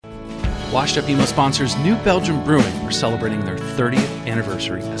Washed Up Emo sponsors New Belgium Brewing are celebrating their 30th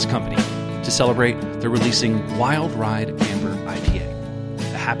anniversary as a company. To celebrate, they're releasing Wild Ride Amber IPA,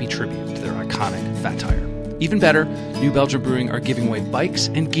 a happy tribute to their iconic Fat Tire. Even better, New Belgium Brewing are giving away bikes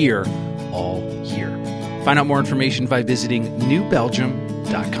and gear all year. Find out more information by visiting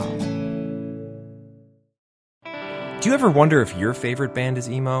newbelgium.com. Do you ever wonder if your favorite band is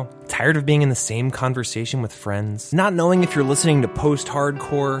emo? Tired of being in the same conversation with friends? Not knowing if you're listening to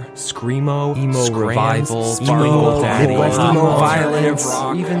post-hardcore, screamo, emo revival, emo Midwest emo violence,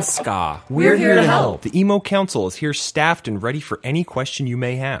 or even ska? We're here to help. The Emo Council is here staffed and ready for any question you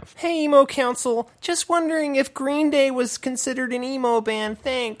may have. Hey, Emo Council, just wondering if Green Day was considered an emo band,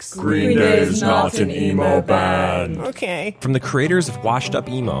 thanks. Green Day is not an emo band. Okay. From the creators of Washed Up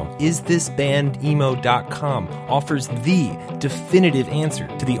Emo, isthisbandemo.com offers the definitive answer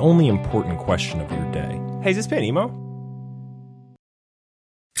to the only important question of your day. Hey, is this band emo?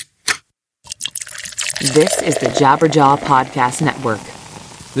 This is the Jabberjaw Podcast Network.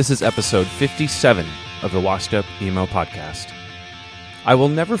 This is episode 57 of the Washed Up Emo Podcast. I will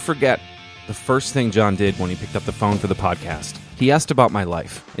never forget the first thing John did when he picked up the phone for the podcast. He asked about my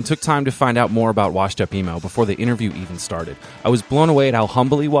life and took time to find out more about Washed Up Emo before the interview even started. I was blown away at how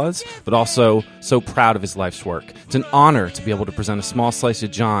humble he was, but also so proud of his life's work. It's an honor to be able to present a small slice of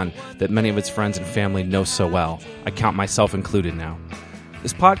John that many of his friends and family know so well. I count myself included now.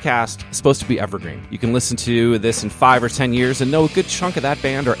 This podcast is supposed to be evergreen. You can listen to this in 5 or 10 years and know a good chunk of that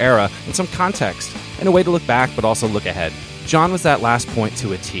band or era in some context, and a way to look back but also look ahead. John was that last point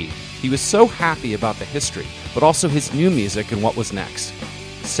to a T. He was so happy about the history, but also his new music and what was next.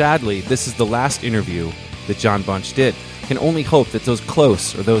 Sadly, this is the last interview that John Bunch did. I can only hope that those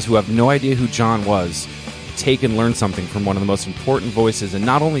close, or those who have no idea who John was, take and learn something from one of the most important voices in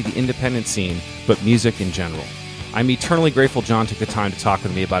not only the independent scene, but music in general. I'm eternally grateful John took the time to talk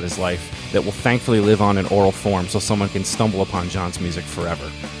with me about his life that will thankfully live on in oral form so someone can stumble upon John's music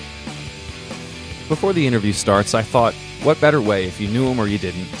forever. Before the interview starts, I thought, what better way, if you knew him or you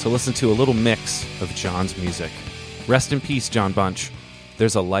didn't, to listen to a little mix of John's music. Rest in peace, John Bunch.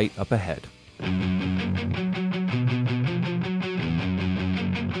 There's a light up ahead.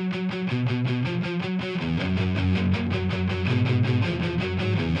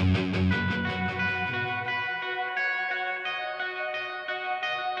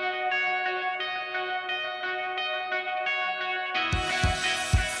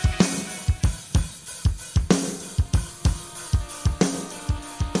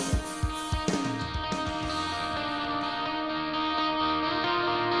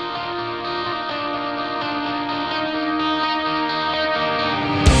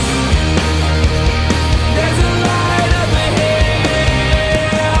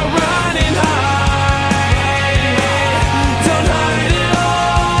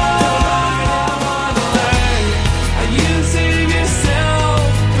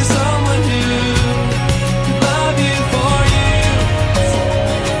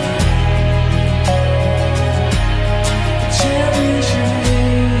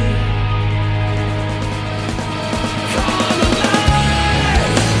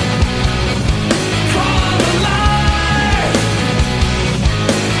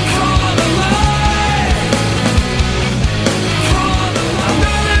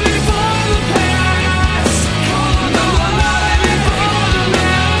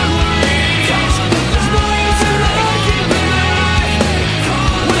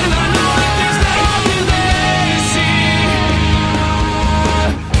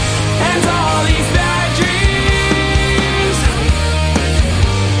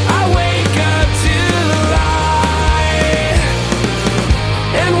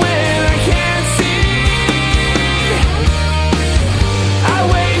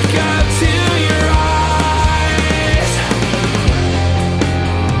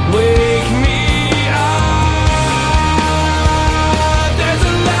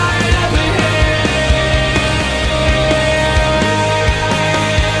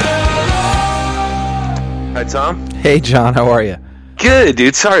 Hi, Tom. Hey, John, how are you? Good,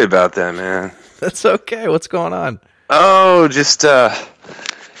 dude. Sorry about that, man. That's okay. What's going on? Oh, just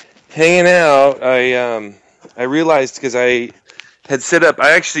hanging out. I realized because I had set up.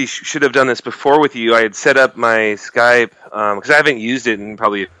 I actually should have done this before with you. I had set up my Skype because I haven't used it in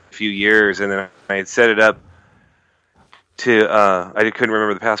probably a few years, and then I had set it up to. I couldn't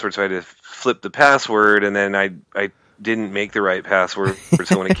remember the password, so I had to flip the password, and then I didn't make the right password,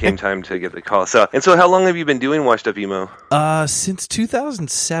 so when it came time to get the call. So how long have you been doing Washed Up Emo? Since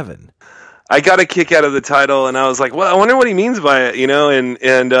 2007. I got a kick out of the title, and I was like, well, I wonder what he means by it, you know, and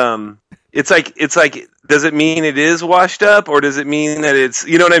it's like does it mean it is washed up, or does it mean that it's,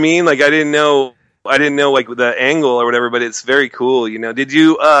 you know what I mean? Like I didn't know like the angle or whatever, but it's very cool. You know, did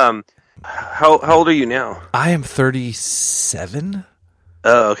you how old are you now? I am 37.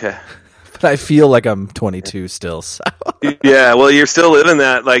 Oh, okay. But I feel like I'm 22 still. So. Yeah, well, you're still living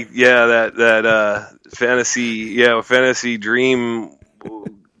that that fantasy dream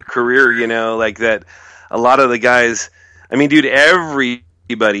career, you know, like that. A lot of the guys, I mean, dude,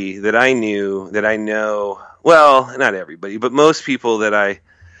 everybody that I know, well, not everybody, but most people that I,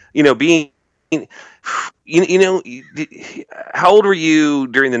 you know, how old were you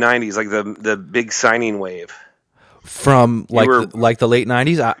during the 90s, like the big signing wave? From like the late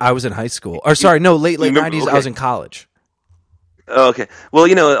 90s, I was in high school. Or sorry, no, late 90s, okay. I was in college. Oh, okay. Well,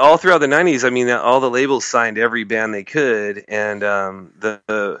 you know, all throughout the 90s, I mean, all the labels signed every band they could, and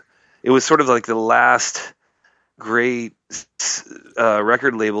it was sort of like the last great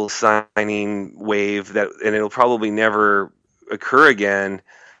record label signing wave and it'll probably never occur again.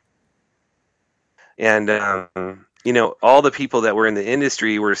 And you know, all the people that were in the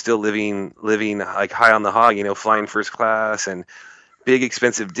industry were still living like high on the hog, you know, flying first class and big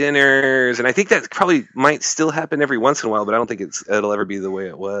expensive dinners. And I think that probably might still happen every once in a while, but I don't think it'll ever be the way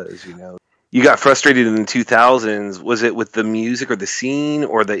it was, you know. You got frustrated in the 2000s. Was it with the music or the scene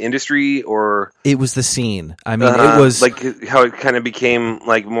or the industry, or it was the scene? I mean, it was like how it kind of became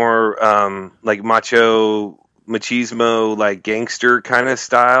like more like machismo, like gangster kind of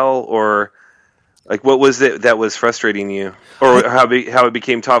style, or like what was it that was frustrating you, or how it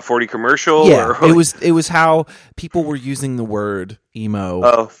became top 40 commercial? Yeah, or, it was how people were using the word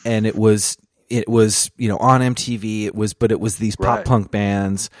emo, and it was you know, on MTV. It was these pop punk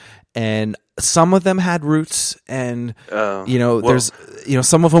bands. And some of them had roots, and you know, there's, you know,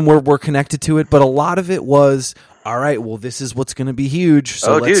 some of them were connected to it, but a lot of it was, all right, well, this is what's going to be huge.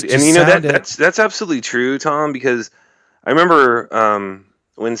 So let's dude, just and you know that's absolutely true, Tom, because I remember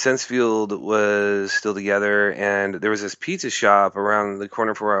when Sensefield was still together, and there was this pizza shop around the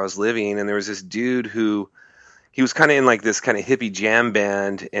corner from where I was living, and there was this dude who he was kind of in like this kind of hippie jam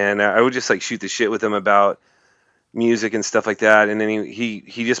band, and I would just like shoot the shit with him about music and stuff like that, and then he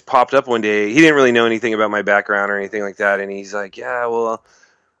just popped up one day. He didn't really know anything about my background or anything like that, and he's like, yeah, well,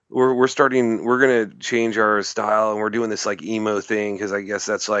 we're gonna change our style, and we're doing this like emo thing because I guess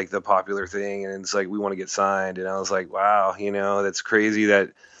that's like the popular thing, and it's like we want to get signed. And I was like, wow, you know, that's crazy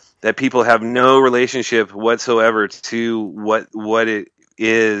that people have no relationship whatsoever to what it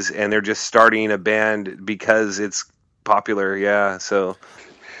is, and they're just starting a band because it's popular. Yeah, so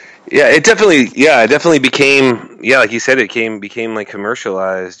yeah, it definitely became, like you said, it became like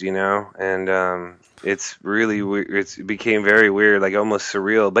commercialized, you know, and it's really weird. It became very weird, like almost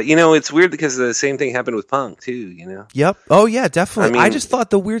surreal. But you know, it's weird because the same thing happened with punk too, you know. Yep. Oh yeah, definitely. I mean, I just thought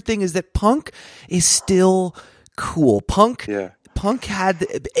the weird thing is that punk is still cool. Punk had,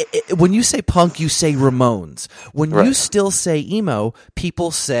 when you say punk, you say Ramones. When you still say emo, people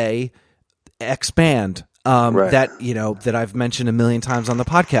say X band. That, you know, that I've mentioned a million times on the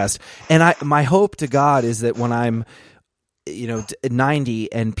podcast. And my hope to God is that when I'm, you know,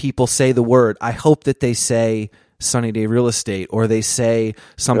 90 and people say the word, I hope that they say Sunny Day Real Estate, or they say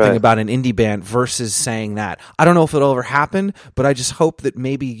something about an indie band versus saying that. I don't know if it'll ever happen, but I just hope that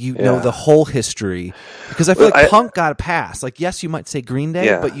maybe you know the whole history, because I feel like punk got a pass. Like, yes, you might say Green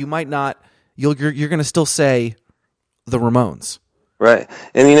Day, but you might not. You're going to still say the Ramones. Right.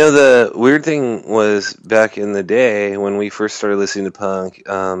 And you know, the weird thing was back in the day when we first started listening to punk,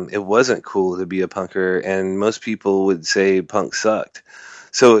 it wasn't cool to be a punker, and most people would say punk sucked.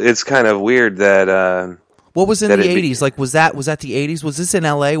 So it's kind of weird that what was in the 80s? Like, was that the 80s? Was this in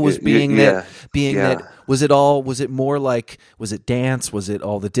LA? Was that was it more like, was it dance? Was it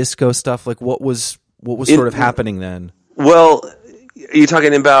all the disco stuff? Like, what was sort of happening then? Well, are you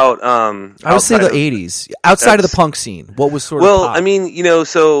talking about I would say the 80s, outside of the punk scene? What was sort of pop? I mean, you know,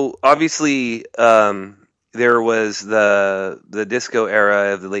 so obviously there was the disco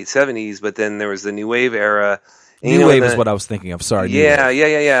era of the late 70s, but then there was the new wave era. New wave is what I was thinking of. Sorry.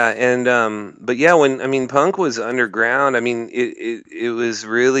 Yeah. And but yeah, when punk was underground, I mean, it was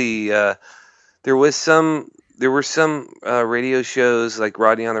really there were some radio shows like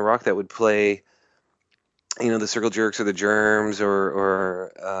Rodney on the Rock that would play, you know, the Circle Jerks or the Germs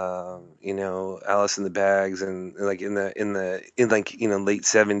or you know, Alice in the Bags, and like in like, you know, late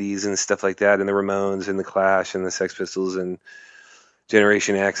 70s and stuff like that, and the Ramones and the Clash and the Sex Pistols and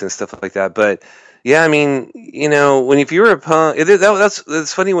Generation X and stuff like that. But yeah, I mean, you know, if you were a punk,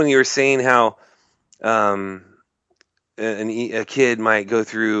 that's funny when you were saying how a kid might go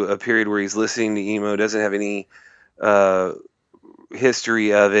through a period where he's listening to emo, doesn't have any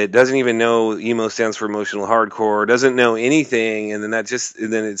history of it, doesn't even know emo stands for emotional hardcore, doesn't know anything, and then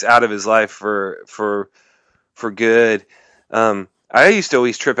it's out of his life for good. I used to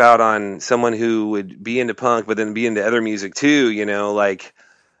always trip out on someone who would be into punk but then be into other music too, like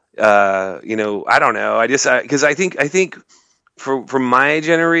I don't know, because I think for my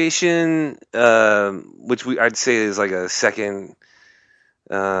generation, which I'd say is like a second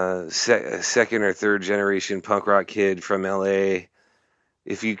or third generation punk rock kid from LA.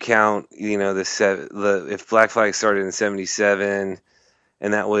 If you count, if Black Flag started in '77,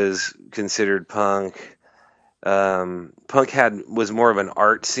 and that was considered punk. Punk was more of an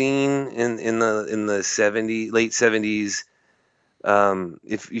art scene in the late 70s.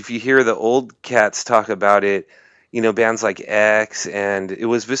 If you hear the old cats talk about it, bands like X, and it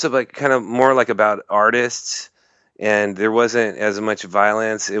was just like kind of more like about artists. And there wasn't as much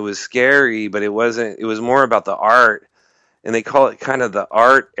violence. It was scary, but it wasn't. It was more about the art, and they call it kind of the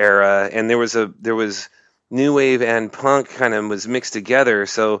art era. And there was new wave and punk kind of was mixed together.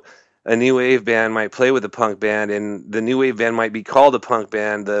 So a new wave band might play with a punk band, and the new wave band might be called a punk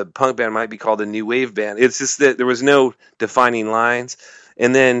band. The punk band might be called a new wave band. It's just that there was no defining lines.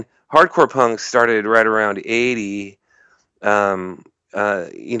 And then hardcore punk started right around '80.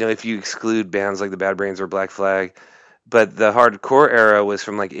 If you exclude bands like the Bad Brains or Black Flag. But the hardcore era was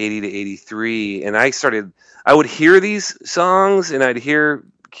from like '80 to '83, and I would hear these songs, and I'd hear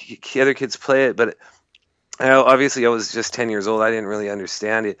other kids play it, but obviously I was just 10 years old. I didn't really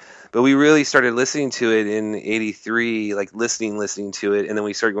understand it, but we really started listening to it in '83, like listening to it, and then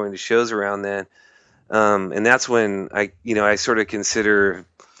we started going to shows around then, and that's when I sort of consider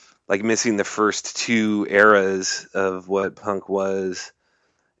like missing the first two eras of what punk was,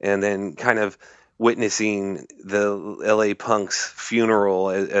 and then kind of witnessing the LA punk's funeral,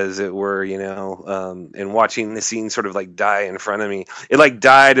 as it were, and watching the scene sort of like die in front of me. It like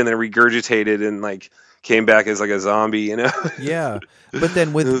died and then regurgitated and like came back as like a zombie, Yeah, but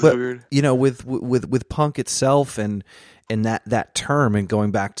then with punk itself and that term, and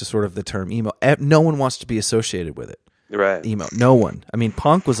going back to sort of the term emo, no one wants to be associated with it. Right. Emo. No one. I mean,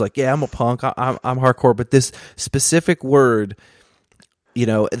 punk was like, yeah, I'm a punk. I'm hardcore, but this specific word.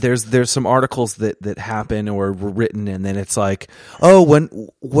 There's some articles that happen or were written, and then it's like, oh,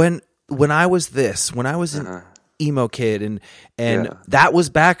 when I was this, when I was an emo kid, and that was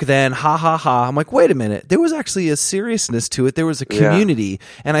back then, ha ha ha. I'm like, wait a minute, there was actually a seriousness to it. There was a community,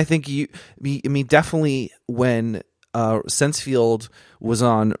 and I think definitely when Sensefield was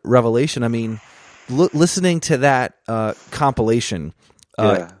on Revelation, I mean, listening to that compilation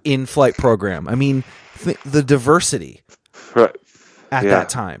in Flight Program, I mean, the diversity. Right. At that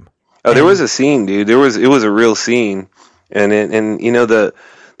time. Oh, there was a scene, dude. It was a real scene. And the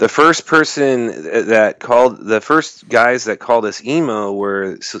first person the first guys that called us emo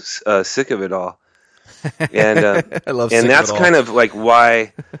were Sick of It All. And I love and Sick that's of It All. kind of like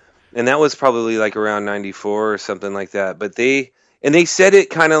why, and that was probably like around '94 or something like that. But they said it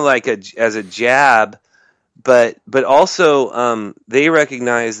kind of like as a jab, but also they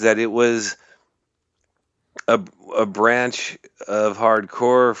recognized that it was a branch of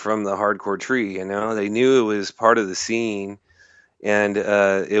hardcore from the hardcore tree. They knew it was part of the scene, and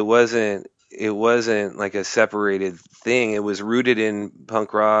it wasn't like a separated thing. It was rooted in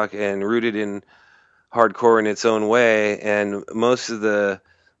punk rock and rooted in hardcore in its own way. And most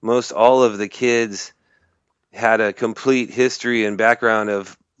all of the kids had a complete history and background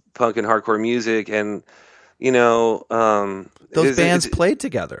of punk and hardcore music, and those bands played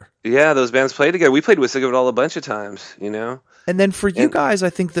together. Yeah, those bands played together. We played with Sick of It All a bunch of times, And then for you guys, I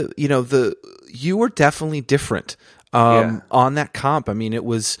think that you were definitely different on that comp. I mean, it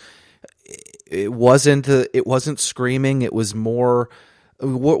wasn't screaming. It was more.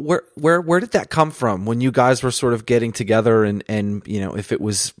 Where did that come from when you guys were sort of getting together and if it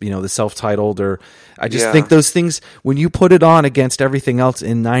was the self-titled, or I just think those things, when you put it on against everything else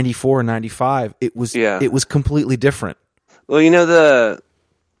in '94 and '95, it was completely different. Well,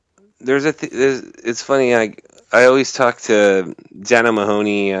 it's funny. I always talk to Dano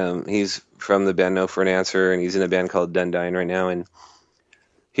Mahoney. He's from the band No for an Answer, and he's in a band called Dundine right now, and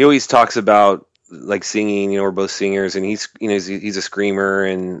he always talks about like singing. We're both singers, and he's a screamer,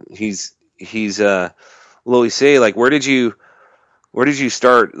 and he's will always say, like, where did you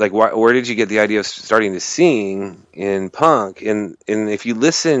start? Like, where did you get the idea of starting to sing in punk? And if you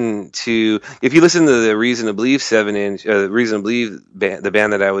listen to the Reason to Believe 7-inch, Reason to Believe band, the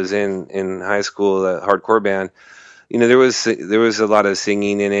band that I was in high school, the hardcore band, there was a lot of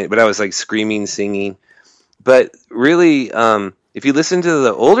singing in it, but I was like screaming, singing. But really, if you listen to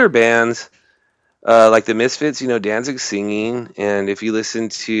the older bands, like the Misfits, Danzig singing, and if you listen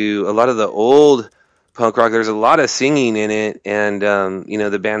to a lot of the old punk rock, there's a lot of singing in it, and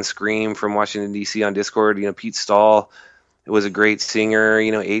the band Scream from Washington D.C. on Discord, Pete Stahl was a great singer.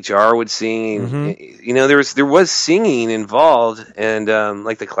 HR would sing. Mm-hmm. There was singing involved, and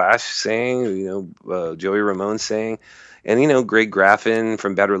like the Clash sang, Joey Ramone sang, and Greg Graffin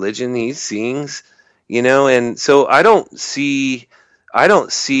from Bad Religion, he sings, and so I don't see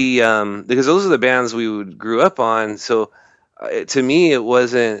because those are the bands we grew up on. So to me, it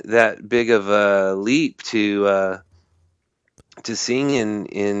wasn't that big of a leap to sing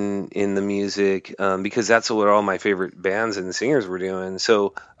in the music, because that's what all my favorite bands and singers were doing.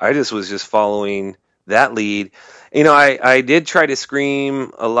 So I was just following that lead. I did try to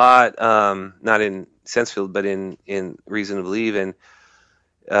scream a lot, not in Sensefield, but in Reason to Believe, and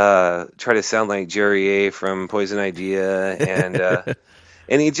try to sound like Jerry A from Poison Idea, and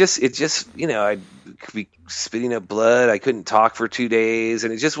and it just I'd be spitting up blood. I couldn't talk for 2 days,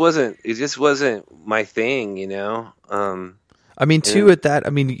 and it just wasn't my thing, I mean, too, at that,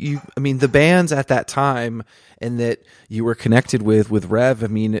 the bands at that time and that you were connected with Rev,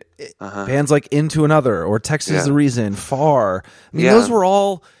 bands like Into Another or Texas is the Reason, Far. Those were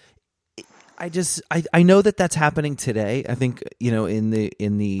all. I know that's happening today. I think in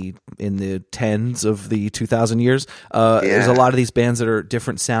the tens of the 2000 years, there's a lot of these bands that are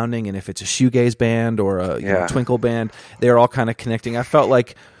different sounding, and if it's a shoegaze band or a twinkle band, they're all kind of connecting. I felt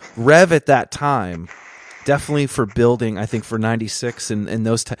like Rev at that time, definitely for building, I think for 96 and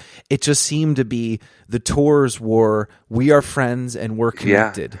those it just seemed to be the tours were we are friends and we're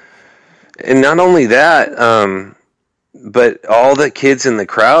connected. And not only that, but all the kids in the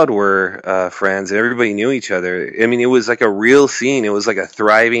crowd were friends, and everybody knew each other. It was like a real scene. It was like a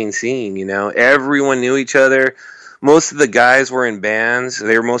thriving scene, Everyone knew each other. Most of the guys were in bands.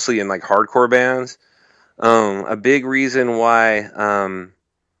 They were mostly in like hardcore bands. A big reason why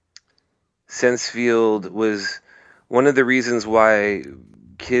Sensefield was one of the reasons why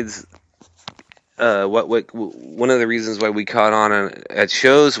kids one of the reasons why we caught on at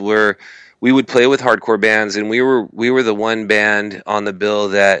shows were we would play with hardcore bands, and we were the one band on the bill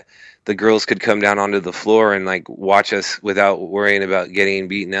that the girls could come down onto the floor and like watch us without worrying about getting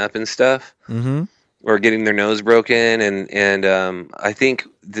beaten up and stuff, or getting their nose broken. And I think,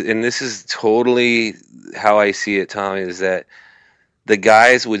 and this is totally how I see it, Tom, is that the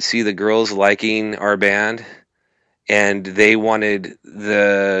guys would see the girls liking our band, and they wanted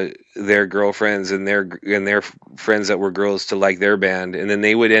their girlfriends and their friends that were girls to like their band, and then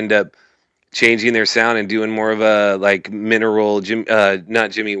they would end up changing their sound and doing more of a like Mineral,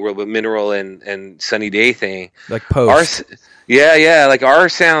 not Jimmy World, but Mineral and Sunny Day thing. Like Post. Like our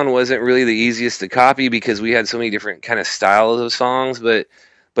sound wasn't really the easiest to copy because we had so many different kind of styles of songs. But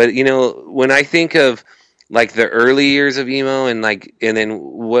when I think of like the early years of emo and then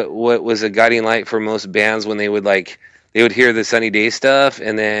what was a guiding light for most bands when they would hear the Sunny Day stuff,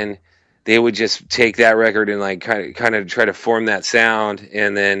 and then they would just take that record and like kind of try to form that sound,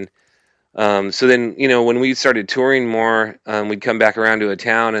 and then so then when we started touring more, we'd come back around to a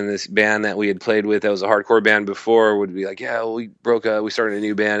town, and this band that we had played with that was a hardcore band before would be like, we broke up, we started a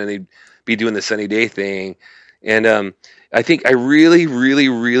new band, and they'd be doing the Sunny Day thing. And I think I really, really,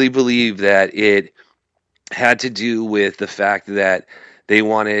 really believe that it had to do with the fact that they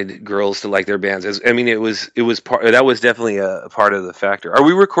wanted girls to like their bands. It was part, that was definitely a part of the factor. Are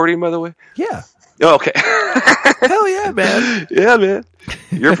we recording, by the way? Yeah. Oh, okay. Hell yeah, man. Yeah, man.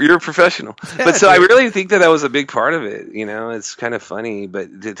 You're a professional. But so I really think that was a big part of it. It's kind of funny,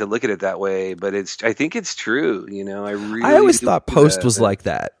 but to look at it that way. But I think it's true. I always thought Post was like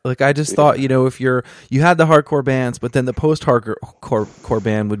that. Like I just thought, if you had the hardcore bands, but then the post-hardcore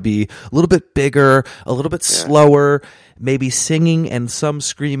band would be a little bit bigger, a little bit slower, maybe singing and some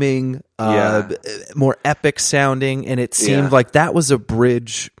screaming, more epic sounding, and it seemed like that was a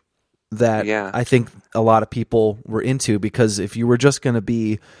bridge that I think a lot of people were into, because if you were just going to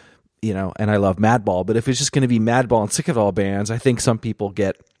be, and I love Madball, but if it's just going to be Madball and Sick of All bands, I think some people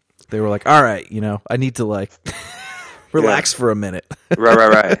they were like, all right, I need to like relax for a minute.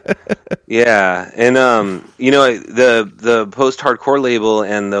 Right. Yeah. And, the post-hardcore label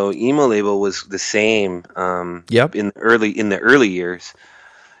and the emo label was the same, in the early years.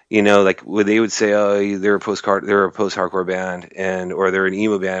 Like when they would say, "Oh, they're a post-hardcore band," or they're an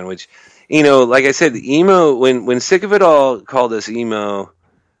emo band, which, like I said, emo. When Sick of It All called us emo,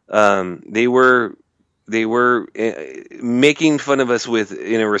 they were making fun of us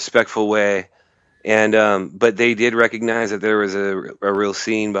in a respectful way, and but they did recognize that there was a real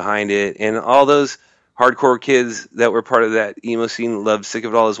scene behind it, and all those hardcore kids that were part of that emo scene loved Sick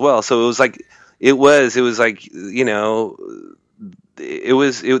of It All as well. So it was like it was like,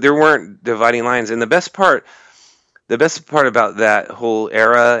 there weren't dividing lines. And the best part about that whole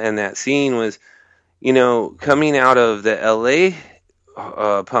era and that scene was, coming out of the LA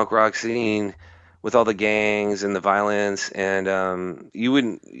punk rock scene with all the gangs and the violence, and you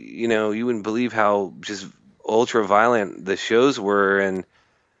wouldn't believe how just ultra violent the shows were. And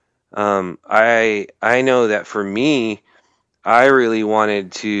I know that for me, I really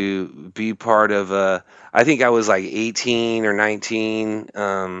wanted to be part of I think I was like 18 or 19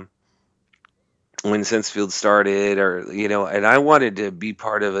 when Sensefield started, and I wanted to be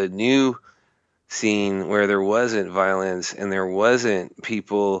part of a new scene where there wasn't violence and there wasn't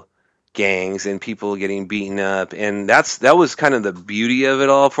gangs and people getting beaten up. And that was kind of the beauty of it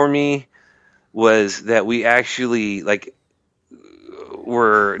all for me, was that we actually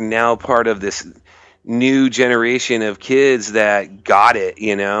were now part of this new generation of kids that got it.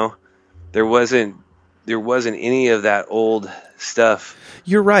 There wasn't any of that old stuff.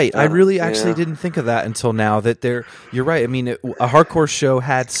 You're right. I really actually didn't think of that until now. You're right. I mean, a hardcore show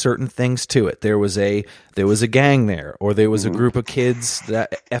had certain things to it. There was a gang there, or there was a group of kids,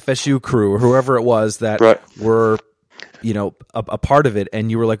 that FSU crew or whoever it was that were, a part of it.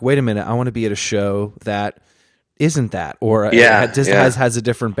 And you were like, wait a minute, I want to be at a show that isn't that, or has a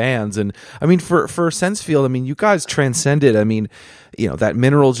different bands. And I mean, for Sensefield, I mean, you guys transcended. I mean, that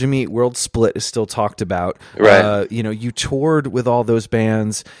Mineral Jimmy World Split is still talked about. Right. You toured with all those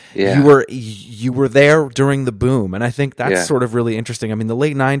bands. Yeah. You were there during the boom, and I think that's sort of really interesting. I mean, the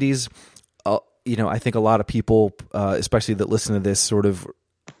late '90s. I think a lot of people, especially that listen to this, sort of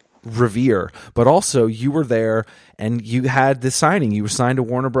revere, but also you were there and you had the signing. You were signed to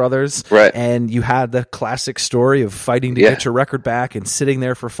Warner Brothers, right? And you had the classic story of fighting to get your record back and sitting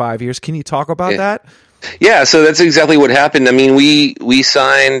there for 5 years. Can you talk about that? Yeah, so that's exactly what happened. I mean, we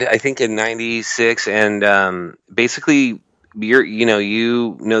signed, I think, in '96, and basically, you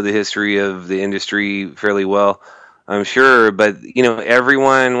know the history of the industry fairly well, I'm sure. But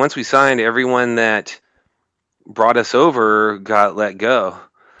once we signed, everyone that brought us over got let go.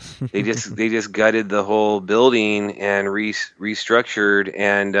 They just gutted the whole building and restructured,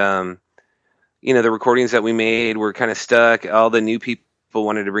 and the recordings that we made were kind of stuck. All the new people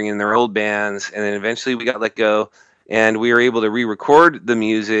wanted to bring in their old bands, and then eventually we got let go, and we were able to re-record the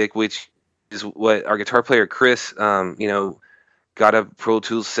music, which is what our guitar player Chris, got a Pro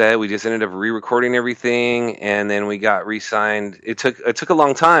Tools set. We just ended up re-recording everything, and then we got re-signed. It took a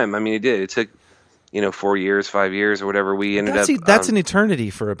long time. I mean, it did. It took 4 years, 5 years, or whatever. We ended up. That's an eternity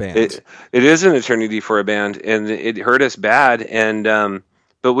for a band. It is an eternity for a band, and it hurt us bad. And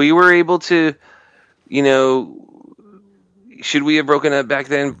but we were able to, should we have broken up back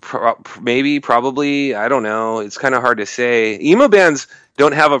then? Maybe, probably. I don't know. It's kind of hard to say. Emo bands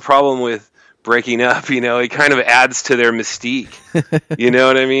don't have a problem with breaking up. It kind of adds to their mystique. You know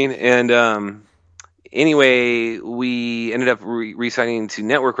what I mean? And anyway, we ended up re-signing to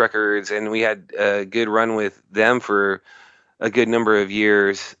Network Records, and we had a good run with them for a good number of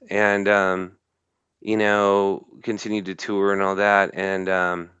years, and continued to tour and all that. And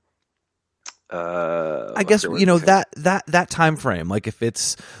I guess that time frame, like if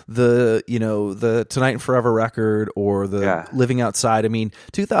it's the the Tonight and Forever record or the Living Outside. I mean,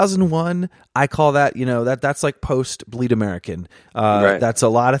 2001. I call that that's like post Bleed American. Right. That's a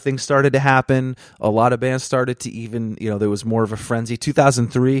lot of things started to happen. A lot of bands started to even there was more of a frenzy.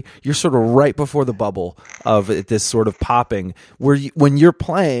 2003. You're sort of right before the bubble of this sort of popping. When you're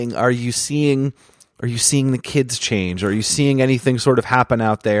playing, are you seeing the kids change? Are you seeing anything sort of happen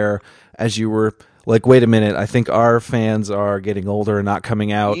out there as you were like, wait a minute, I think our fans are getting older and not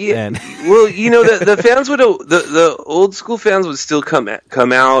coming out? Yeah, and well, the fans would the old school fans would still come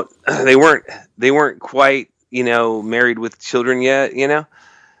out. They weren't quite married with children yet,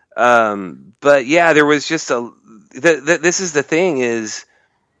 but yeah, there was just this is the thing, is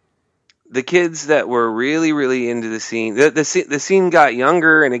the kids that were really, really into the scene. The scene got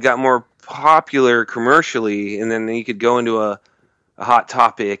younger and it got more popular commercially, and then you could go into a Hot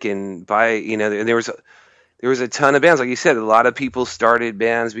Topic and buy, and there was a ton of bands. Like you said, a lot of people started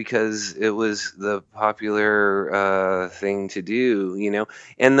bands because it was the popular thing to do,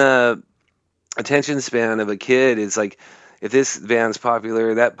 and the attention span of a kid is like, if this band's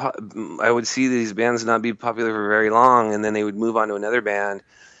popular, I would see these bands not be popular for very long, and then they would move on to another band.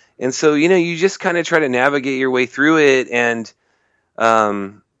 And so, you just kind of try to navigate your way through it, and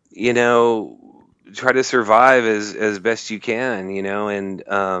try to survive as best you can, and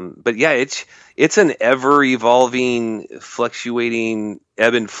but yeah, it's an ever evolving, fluctuating,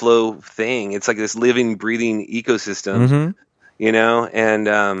 ebb and flow thing. It's like this living, breathing ecosystem, mm-hmm.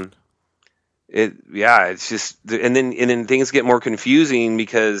 And it's just, and then things get more confusing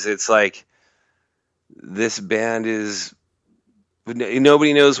because it's like this band is,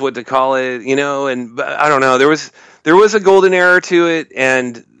 nobody knows what to call it, and I don't know. There was a golden era to it,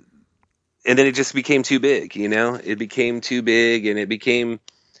 and then it just became too big, It became too big, and it became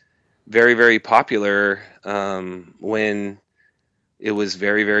very, very popular when it was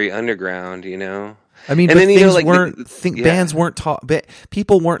very, very underground, I mean, and but then, things bands weren't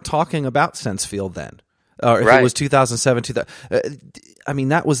people weren't talking about Sensefield then. Or if it was 2007, 2000. I mean,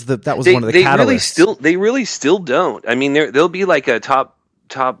 that was one of the catalysts. They really still don't. I mean, there'll be like a top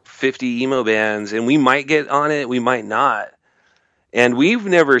 50 emo bands, and we might get on it, we might not. And we've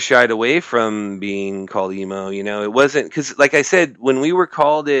never shied away from being called emo. It wasn't because, like I said, when we were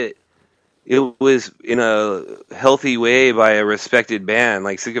called it was in a healthy way by a respected band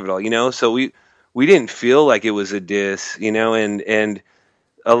like Sick of It All. So we didn't feel like it was a diss. And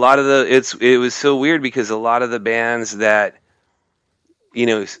a lot of it was so weird because a lot of the bands that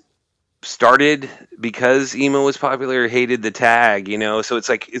started because emo was popular hated the tag, so it's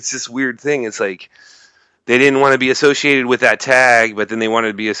like it's this weird thing. It's like they didn't want to be associated with that tag, but then they wanted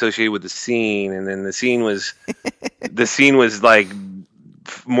to be associated with the scene, and then the scene was like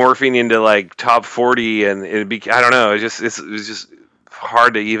morphing into like top 40, and I don't know, it was just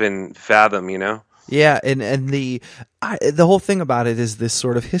hard to even fathom, Yeah, and the whole thing about it is this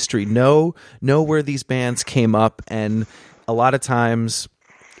sort of history. Know where these bands came up, and a lot of times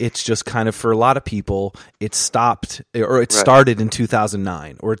it's just kind of, for a lot of people, it stopped or it started in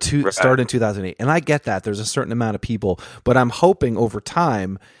 2009 or started in 2008. And I get that there's a certain amount of people, but I'm hoping over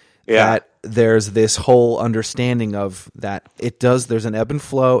time that there's this whole understanding of that there's an ebb and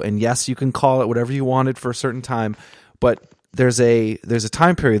flow, and yes, you can call it whatever you wanted for a certain time, but there's a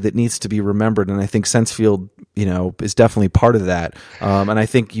time period that needs to be remembered, and I think Sensefield, is definitely part of that. And I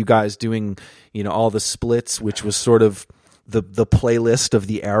think you guys doing, all the splits, which was sort of the playlist of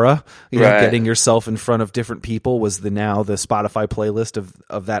the era, getting yourself in front of different people was the Spotify playlist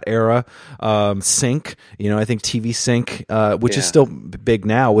of that era. Sync, I think TV Sync, which is still big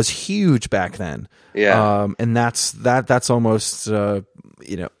now, was huge back then. Yeah. And that's almost,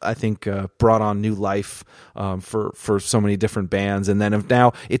 I think brought on new life for so many different bands, and then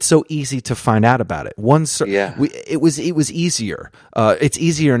now it's so easy to find out about it. It was easier. It's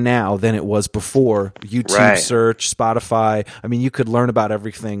easier now than it was before. YouTube search, Spotify. I mean, you could learn about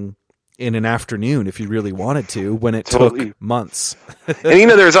everything in an afternoon if you really wanted to, when it took months. And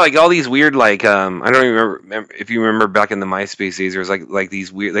there's like all these weird, like I don't even remember if you remember back in the MySpace days, there was like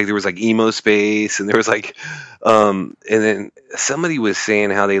these weird, like there was like emo space, and there was like and then somebody was saying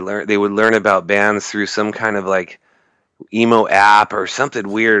how they would learn about bands through some kind of like emo app or something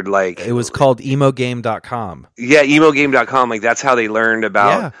weird, like it was called emogame.com. Yeah, emogame.com, like that's how they learned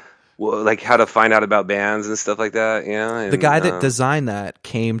about like how to find out about bands and stuff like that. And the guy that designed that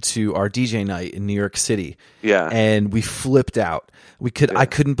came to our DJ night in New York City. Yeah, and we flipped out. I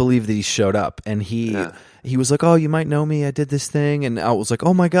couldn't believe that he showed up, and he was like, "Oh, you might know me. I did this thing," and I was like,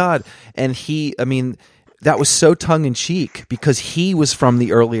 "Oh my god!" And that was so tongue in cheek because he was from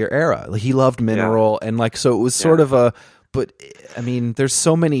the earlier era. Like, he loved Mineral, and like, so it was sort of a. But I mean, there's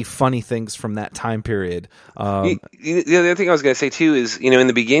so many funny things from that time period. The other thing I was going to say too is, in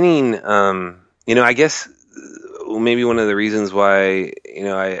the beginning, I guess maybe one of the reasons why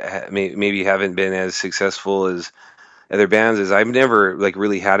I maybe haven't been as successful as other bands is I've never like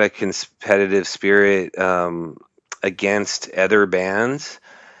really had a competitive spirit against other bands,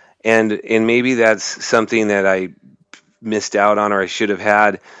 and maybe that's something that I missed out on or I should have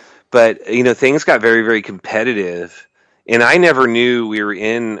had. But things got very, very competitive. And I never knew we were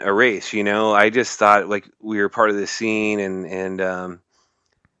in a race, I just thought like we were part of the scene, and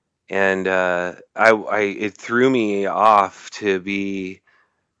it threw me off to be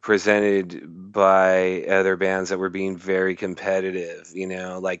presented by other bands that were being very competitive,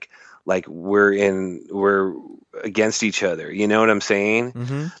 like we're against each other, you know what I'm saying?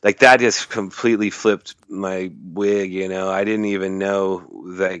 Mm-hmm. Like that just completely flipped my wig, I didn't even know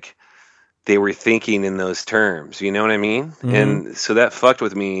like they were thinking in those terms, you know what I mean? Mm-hmm. And so that fucked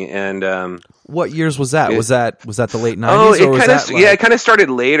with me. And what years was that? Was that the late 90s? Oh, it kind of started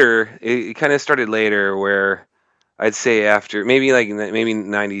later. It kind of started later, where I'd say after maybe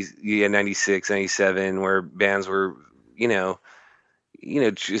 90s, 96, 97, where bands were,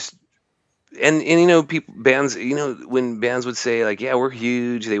 just and people bands, when bands would say like, yeah, we're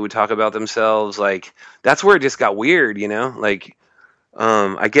huge, they would talk about themselves, like that's where it just got weird, like.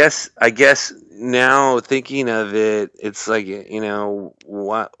 I guess now thinking of it, it's like,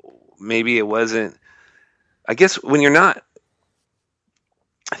 what, maybe it wasn't, I guess when you're not,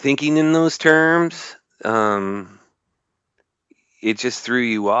 thinking in those terms, it just threw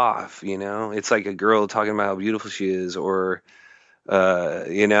you off. It's like a girl talking about how beautiful she is, or it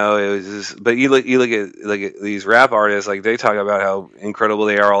was just. But you look at these rap artists, like they talk about how incredible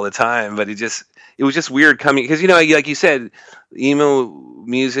they are all the time. But it was just weird coming, because like you said, emo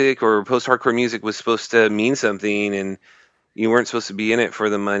music or post-hardcore music was supposed to mean something, and you weren't supposed to be in it for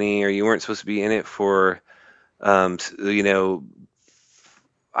the money, or you weren't supposed to be in it for, I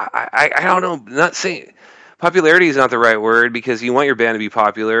don't know, not saying popularity is not the right word, because you want your band to be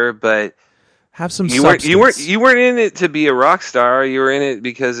popular, but have some you substance. you weren't in it to be a rock star. You were in it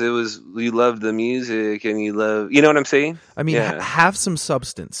because you loved the music, and you know what I'm saying? I mean, have some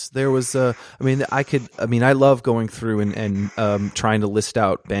substance. There was I love going through and trying to list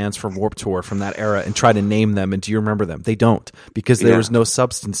out bands from Warped Tour from that era and try to name them. And do you remember them? They don't, because there was no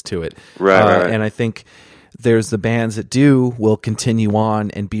substance to it. Right. And I think there's the bands that will continue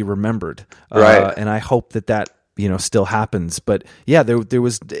on and be remembered. Right. And I hope that still happens. But yeah, there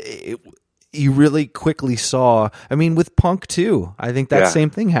was. You really quickly saw, with punk too, I think that same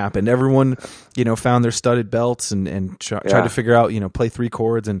thing happened. Everyone, found their studded belts and tried to figure out, play 3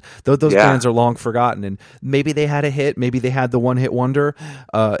 chords. And those bands are long forgotten. And maybe they had a hit, maybe they had the one hit wonder,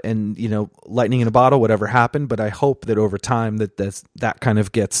 and, lightning in a bottle, whatever happened. But I hope that over time that kind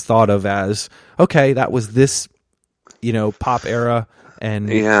of gets thought of as, okay, that was this, pop era. And,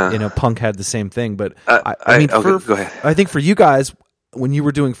 punk had the same thing. But go ahead. I think for you guys, when you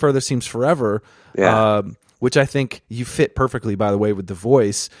were doing Further Seems Forever, which I think you fit perfectly, by the way, with the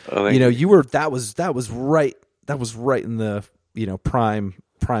voice. You were that was right in the prime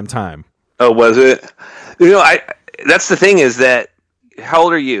time. Oh, was it? That's the thing, is that, how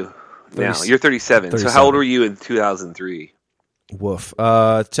old are you now? You're 37. So how old were you in 2003? Woof.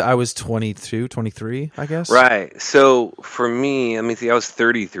 I was 22, 23, I guess. Right. So for me, I was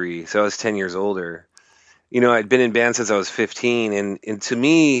 33, so I was 10 years older. I'd been in band since I was 15, and to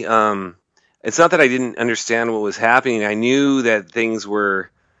me, it's not that I didn't understand what was happening. I knew that things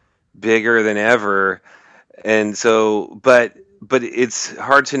were bigger than ever, and so, but it's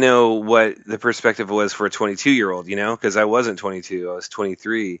hard to know what the perspective was for a 22-year-old, because I wasn't 22, I was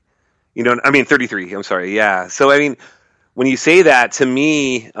 23. 33. I'm sorry. Yeah. So when you say that to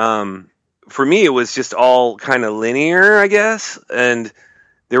me, for me, it was just all kind of linear, I guess, and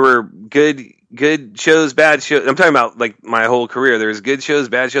there were good shows, bad shows. I'm talking about like my whole career. There's good shows,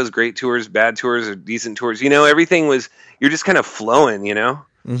 bad shows, great tours, bad tours, or decent tours. Everything was, you're just kind of flowing,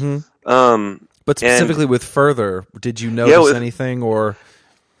 Mm-hmm. But specifically with Further, did you notice anything, or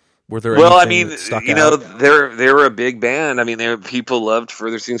were there? Well, anything that stuck out? they were a big band. People loved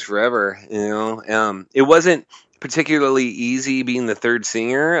Further Seems Forever. It wasn't particularly easy being the third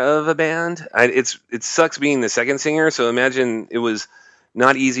singer of a band. It sucks being the second singer. So imagine it was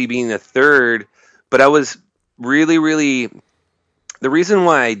not easy being the third, but I was really, really, the reason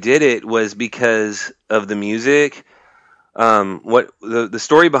why I did it was because of the music. What the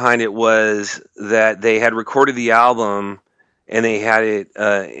story behind it was that they had recorded the album and they had it,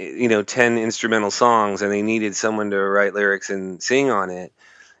 10 instrumental songs, and they needed someone to write lyrics and sing on it.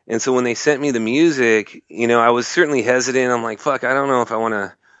 And so when they sent me the music, I was certainly hesitant. I'm like, fuck, I don't know if I want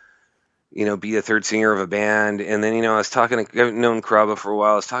to, be a third singer of a band. And then, I was talking to, I've known Krabba for a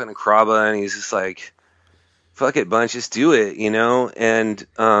while. I was talking to Krabba, and he's just like, fuck it, Bunch, just do it, And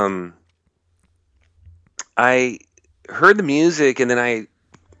I heard the music, and then I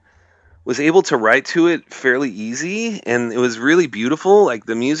was able to write to it fairly easy, and it was really beautiful. Like,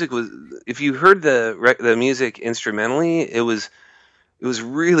 the music was, if you heard the music instrumentally, it was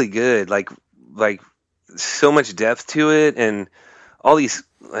really good. Like so much depth to it, and all these,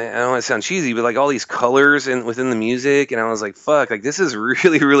 I don't want to sound cheesy, but like all these colors within the music, and I was like, fuck, like this is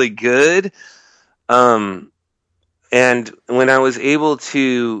really, really good. And when I was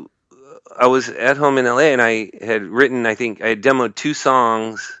I was at home in LA, and I had written, I think I had demoed 2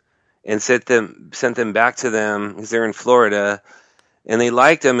 songs and sent them back to them because they're in Florida, and they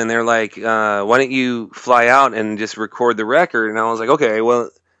liked them, and they're like, why don't you fly out and just record the record? And I was like, okay. Well,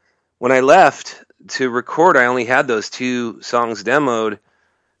 when I left to record, I only had those 2 songs demoed,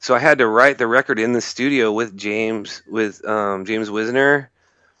 so I had to write the record in the studio with James Wisner.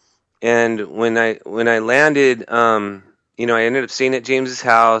 And when I landed, I ended up staying at James's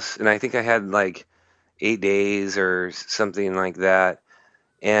house, and I think I had like 8 days or something like that.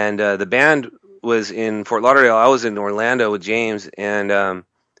 And the band was in Fort Lauderdale. I was in Orlando with James, and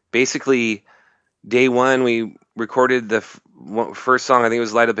basically day one we recorded the first song. I think it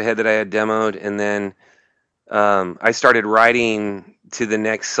was Light Up Ahead that I had demoed, and then I started writing to the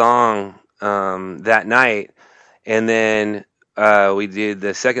next song that night, and then we did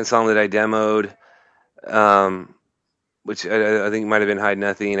the second song that I demoed, which I think might have been Hide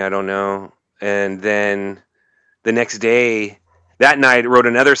Nothing, I don't know. And then the next day, that night, wrote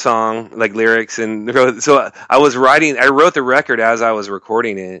another song, like lyrics, and so I wrote the record as I was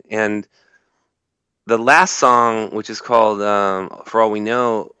recording it. And the last song, which is called For All We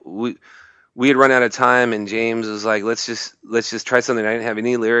Know, we had run out of time, and James was like, let's just try something. I didn't have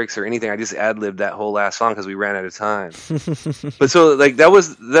any lyrics or anything. I just ad-libbed that whole last song because we ran out of time. But so like that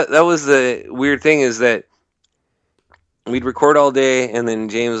was the weird thing, is that we'd record all day, and then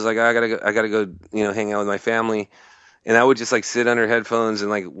James was like, I gotta go, hang out with my family. And I would just like sit under headphones and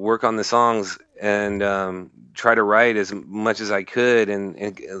like work on the songs and try to write as much as I could,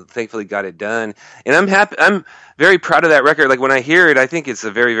 and thankfully got it done. And I'm happy. I'm very proud of that record. Like when I hear it, I think it's a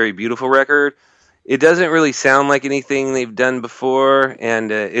very, very beautiful record. It doesn't really sound like anything they've done before,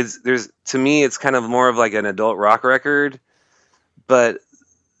 and to me, it's kind of more of like an adult rock record, but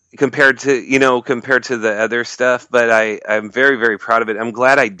compared to the other stuff. But I'm very, very proud of it. I'm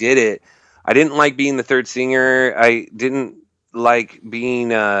glad I did it. I didn't like being the third singer. I didn't like being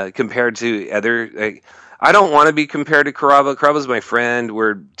compared to other. I don't want to be compared to Carrabba. Carrabba's my friend.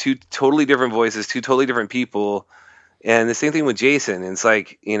 We're two totally different voices, two totally different people. And the same thing with Jason. It's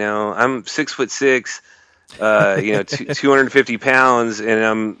like, I'm 6'6", 250 pounds, and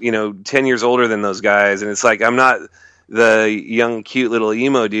I'm 10 years older than those guys. And it's like I'm not the young, cute little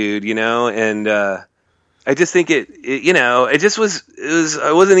emo dude, and. I just think it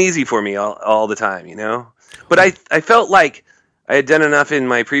wasn't easy for me all the time, But I felt like I had done enough in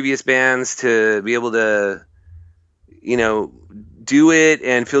my previous bands to be able to, do it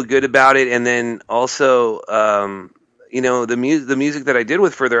and feel good about it. And then also, the music that I did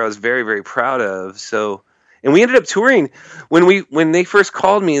with Further, I was very, very proud of. So, and we ended up touring when they first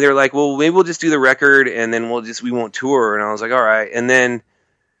called me. They're like, well, maybe we'll just do the record and then we won't tour. And I was like, all right. And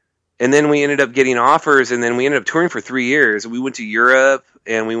then we ended up getting offers, and then we ended up touring for 3 years. We went to Europe,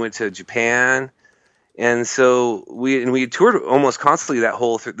 and we went to Japan, and so we toured almost constantly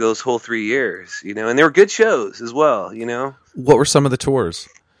those whole 3 years, and they were good shows as well, What were some of the tours?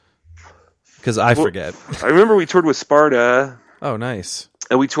 Because I forget. I remember we toured with Sparta. Oh, nice.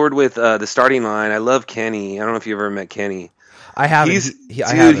 And we toured with The Starting Line. I love Kenny. I don't know if you ever met Kenny. I haven't.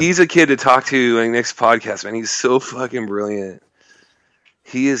 He's a kid to talk to in the next podcast, man. He's so fucking brilliant.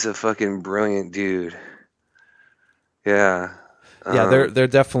 He is a fucking brilliant dude. Yeah. Yeah, they're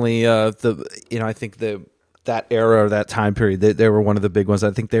definitely I think that era or that time period, they were one of the big ones.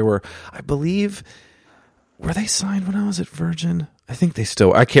 I think they were, I believe, were they signed when I was at Virgin? I think they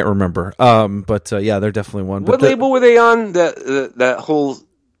still, I can't remember. But yeah, they're definitely one. What label were they on? That whole, do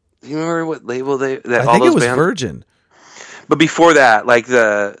you remember what label I think it was bands? Virgin. But before that, like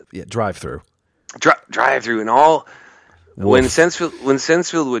Drive Through. Drive Through and all. When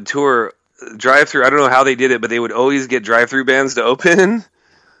Sensefield would tour Drive Through, I don't know how they did it, but they would always get Drive Through bands to open.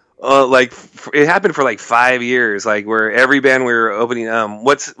 It happened for like 5 years, like where every band we were opening,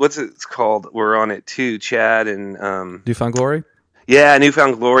 what's it called? We're on it too, Chad and Newfound Glory. Yeah,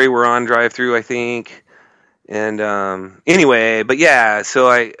 Newfound Glory. We're on Drive Through, I think. And anyway, but yeah, so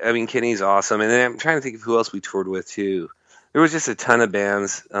I mean Kenny's awesome, and then I'm trying to think of who else we toured with too. There was just a ton of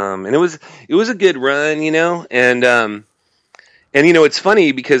bands, and it was a good run, and it's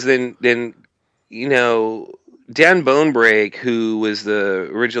funny because then Dan Bonebrake, who was the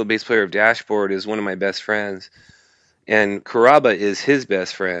original bass player of Dashboard, is one of my best friends, and Carrabba is his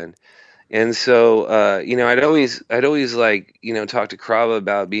best friend. And so I'd always like talk to Carrabba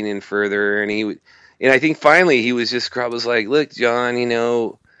about being in Further, and I think finally Carrabba's like, look, John,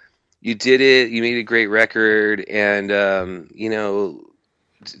 you did it, you made a great record, and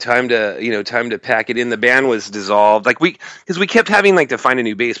time to pack it in. The band was dissolved, because we kept having to find a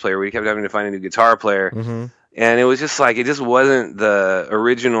new bass player, we kept having to find a new guitar player, and it was just it just wasn't the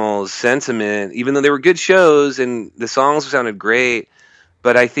original sentiment, even though they were good shows and the songs sounded great.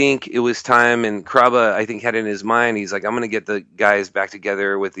 But I think it was time, and Carrabba, I think, had in his mind, he's like, I'm going to get the guys back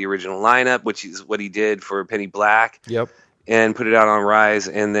together with the original lineup, which is what he did for Penny Black. Yep. And put it out on Rise,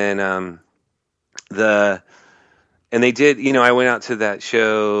 and then and they did, I went out to that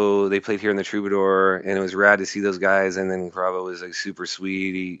show, they played here in the Troubadour, and it was rad to see those guys, and then Carrabba was super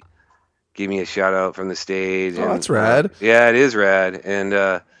sweet, he gave me a shout out from the stage. Oh, that's rad. Yeah, it is rad, and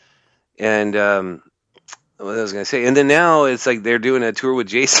what I was going to say, and then now it's like they're doing a tour with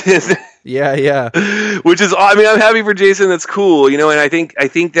Jason. Yeah. Which is, I'm happy for Jason, that's cool, and I think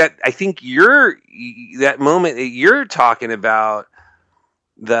that moment that you're talking about,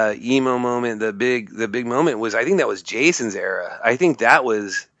 the emo moment, the big moment was, I think that was Jason's era. I think that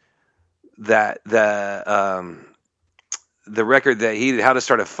was the the record that he did, How to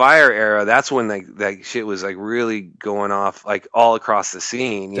Start a Fire era, that's when that shit was like really going off like all across the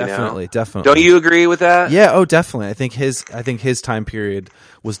scene. You know? Definitely. Don't you agree with that? Yeah. Oh, definitely. I think his time period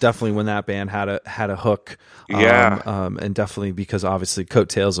was definitely when that band had a hook. Yeah. And definitely because obviously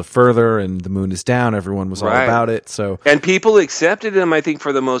Coattails of Further and The Moon Is Down, everyone was all about it. So and people accepted him, I think,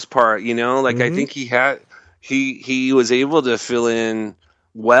 for the most part. You know, like I think he was able to fill in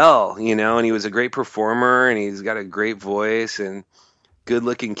well, you know, and he was a great performer, and he's got a great voice and good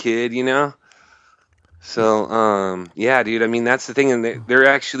looking kid, you know. So yeah, dude, I mean, that's the thing, and they're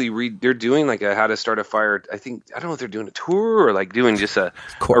actually they're doing like a How to Start a Fire. I don't know if they're doing a tour or like doing just a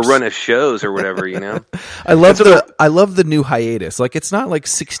run of shows or whatever, you know. I love the new hiatus. Like, it's not like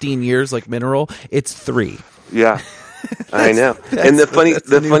 16 years like Mineral, it's 3. Yeah. I know. And the funny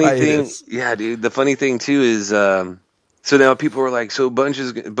thing, hiatus. yeah, dude, the funny thing too is so now people are like, so Bunch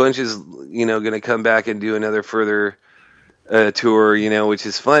is, you know, going to come back and do another further tour, you know, which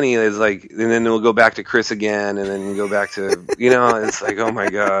is funny. It's like, and then we'll go back to Chris again, and then go back to, you know, it's like, oh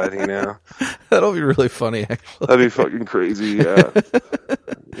my God, you know. That'll be really funny, actually. That'd be fucking crazy, yeah.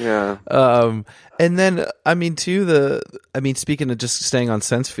 Yeah. And then, I mean, speaking of just staying on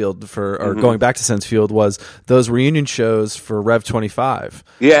Sensefield or going back to Sensefield, was those reunion shows for Rev 25.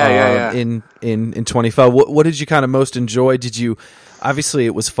 Yeah. In 25. What did you kind of most enjoy? Obviously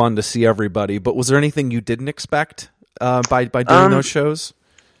it was fun to see everybody, but was there anything you didn't expect by doing those shows?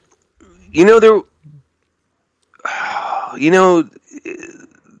 You know,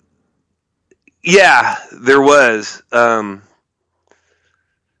 yeah, there was.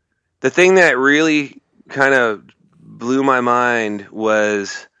 The thing that really kind of blew my mind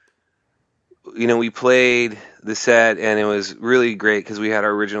was, you know, we played the set, and it was really great because we had our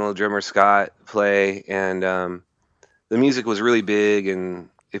original drummer Scott play, and the music was really big. And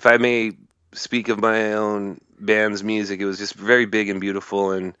if I may speak of my own band's music, it was just very big and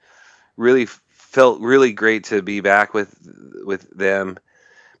beautiful, and really felt really great to be back with them.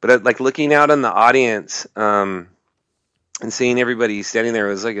 But like looking out on the audience, and seeing everybody standing there,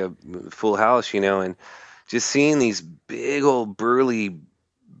 it was like a full house, you know, and just seeing these big old burly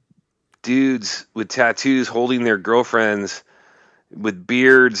dudes with tattoos holding their girlfriends with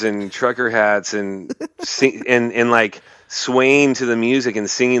beards and trucker hats and and like swaying to the music and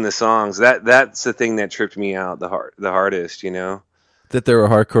singing the songs. That's the thing that tripped me out the hardest, you know. That there were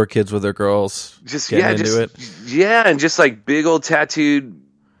hardcore kids with their girls into it. Yeah, and just like big old tattooed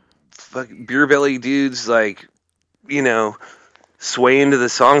fucking beer belly dudes, like, you know, swaying to the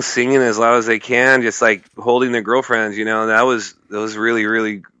song, singing as loud as they can, just like holding their girlfriends, you know. That was really,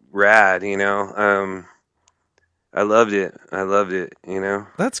 really rad, you know. I loved it, you know.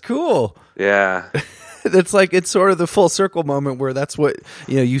 That's cool. Yeah. It's sort of the full circle moment where that's what,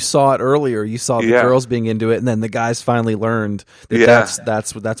 you know, you saw it earlier. You saw the girls being into it, and then the guys finally learned that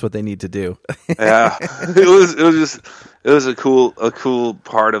that's what they need to do. Yeah. It was a cool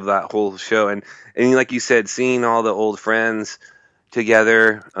part of that whole show. And like you said, seeing all the old friends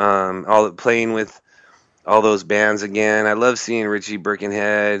together, playing with all those bands again. I love seeing Richie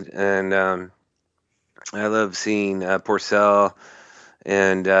Birkenhead, and I love seeing Porcell,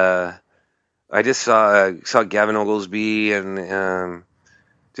 and I just saw Gavin Oglesby, and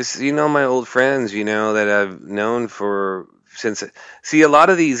just, you know, my old friends, you know, that I've known since. See, a lot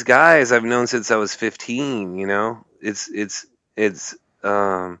of these guys I've known since I was 15. You know,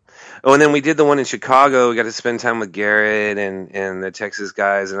 Oh, and then we did the one in Chicago. We got to spend time with Garrett and the Texas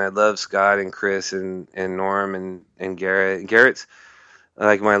guys, and I love Scott and Chris and Norm and Garrett. Garrett's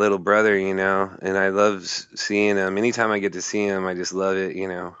like my little brother, you know, and I love seeing him. Anytime I get to see him, I just love it, you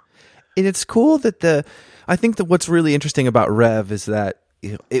know. And it's cool that I think that what's really interesting about Rev is that,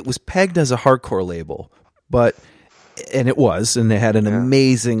 you know, it was pegged as a hardcore label, and it was, and they had an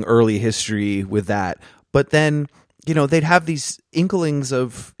amazing early history with that. But then, you know, they'd have these inklings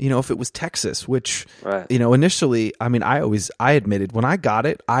of, you know, if it was Texas, which, you know, initially, I mean, I admitted when I got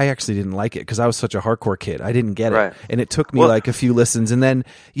it, I actually didn't like it because I was such a hardcore kid. I didn't get it. And it took me like a few listens. And then,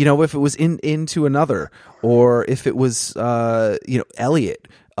 you know, if it was into Another, or if it was, you know, Elliot,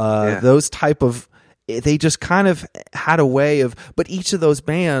 those type of, they just kind of had a way of, but each of those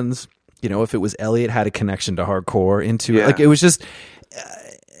bands, you know, if it was Elliot, had a connection to hardcore like, it was just,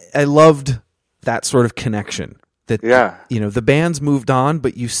 I loved that sort of connection. That, you know, the bands moved on,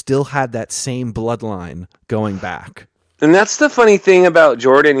 but you still had that same bloodline going back. And that's the funny thing about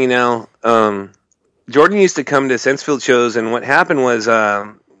Jordan, you know. Jordan used to come to Sensefield shows, and what happened was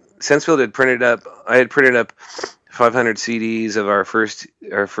Sensefield had printed up 500 CDs of our first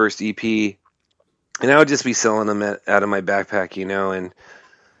EP, and I would just be selling them out of my backpack, you know. And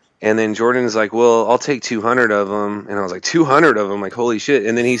And then Jordan's like, well, I'll take 200 of them. And I was like, 200 of them? Like, holy shit.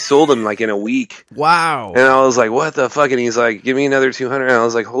 And then he sold them like in a week. Wow. And I was like, what the fuck? And he's like, give me another 200. And I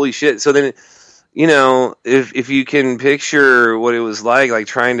was like, holy shit. So then, you know, if you can picture what it was like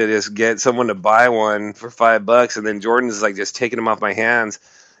trying to just get someone to buy one for $5 and then Jordan's like just taking them off my hands,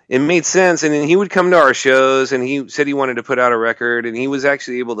 it made sense. And then he would come to our shows and he said he wanted to put out a record and he was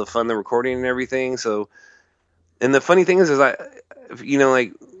actually able to fund the recording and everything. So, and the funny thing is you know,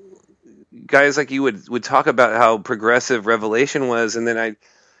 like, guys like you would talk about how progressive Revelation was, and then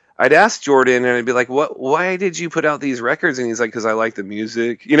I'd ask Jordan, and I'd be like, why did you put out these records? And he's like, because I like the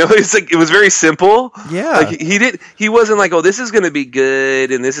music. You know, it's like, it was very simple. Yeah. Like he wasn't like, oh, this is going to be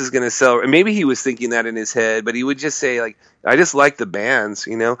good, and this is going to sell. And maybe he was thinking that in his head, but he would just say, like, I just like the bands,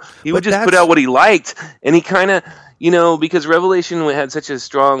 you know? He would just put out what he liked, and he kind of, you know, because Revelation had such a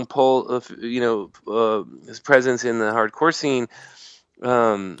strong pull of, you know, his presence in the hardcore scene.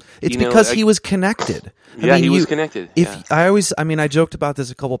 It's because he was connected. He was connected. I joked about this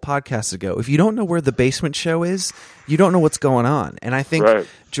a couple podcasts ago. If you don't know where the Basement Show is, you don't know what's going on. And I think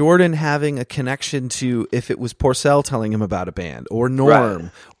Jordan having a connection to, if it was Porcell telling him about a band, or Norm,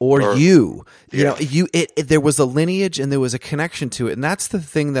 or you know, there was a lineage and there was a connection to it. And that's the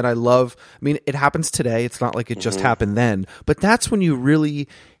thing that I love. I mean, it happens today. It's not like it just happened then, but that's when you really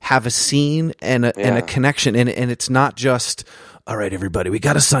have a scene and a connection. And it's not just, all right, everybody, we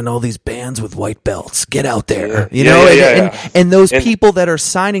got to sign all these bands with white belts. Get out there. You know, and those people that are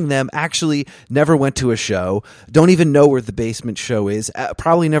signing them actually never went to a show, don't even know where the Basement Show is,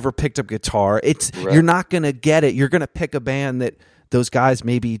 probably never picked up guitar. You're not going to get it. You're going to pick a band that those guys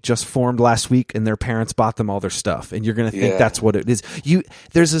maybe just formed last week and their parents bought them all their stuff, and you're going to think that's what it is.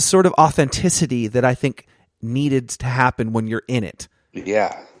 There's a sort of authenticity that I think needed to happen when you're in it.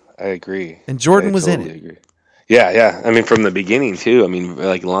 Yeah, I agree. And Jordan was in it. Agree. Yeah. I mean, from the beginning too. I mean,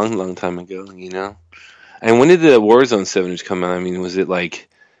 like long time ago, you know. And when did the Warzone 7-inch come out? I mean, was it like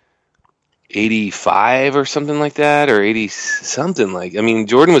 85 or something like that, or 80 something like? I mean,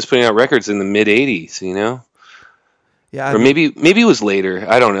 Jordan was putting out records in the mid 80s, you know. Yeah, or maybe it was later.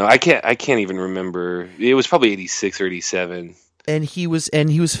 I don't know. I can't even remember. It was probably 86 or 87. And he was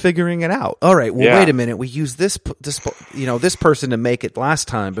figuring it out. All right, well, wait a minute. We used this person to make it last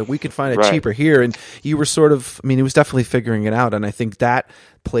time, but we could find it cheaper here. And you were sort of, I mean, he was definitely figuring it out. And I think that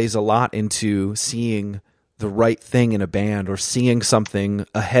plays a lot into seeing the right thing in a band or seeing something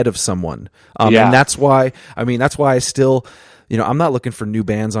ahead of someone. And that's why I still, you know, I'm not looking for new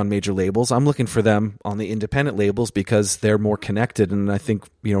bands on major labels. I'm looking for them on the independent labels because they're more connected. And I think,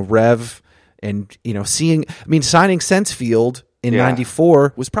 you know, Rev and, you know, signing Sensefield in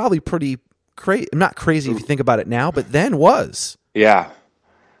 94 was probably pretty crazy. Not crazy if you think about it now, but then was. Yeah,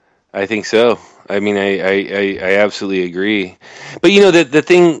 I think so. I mean, I absolutely agree. But, you know, the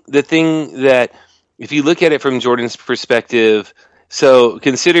thing that, if you look at it from Jordan's perspective, so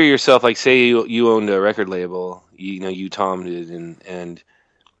consider yourself, like, say you owned a record label, you know, you, Tom, did, and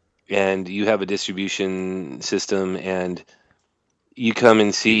you have a distribution system, and you come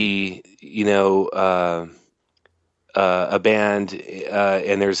and see, you know, a band,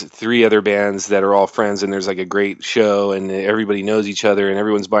 and there's 3 other bands that are all friends, and there's like a great show, and everybody knows each other, and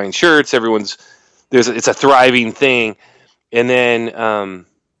everyone's buying shirts. It's a thriving thing, and then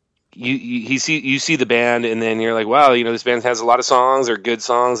you see the band, and then you're like, wow, you know, this band has a lot of songs, or good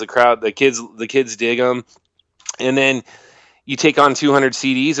songs. The kids dig them, and then you take on 200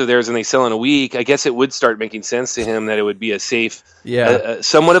 CDs of theirs and they sell in a week. I guess it would start making sense to him that it would be a safe,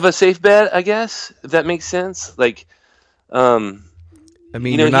 somewhat of a safe bet, I guess, if that makes sense. Like, I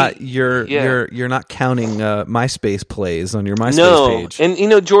mean, you know, you're not counting MySpace plays on your MySpace page. And you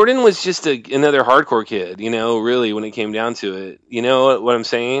know, Jordan was just another hardcore kid. You know, really, when it came down to it, you know what I'm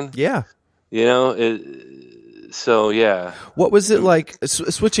saying? Yeah. You know, so yeah. What was it like?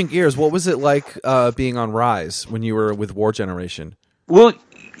 Switching gears, what was it like being on Rise when you were with War Generation? Well,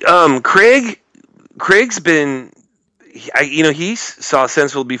 Craig's been. He saw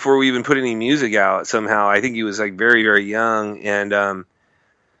Sensible before we even put any music out. Somehow, I think he was like very, very young. And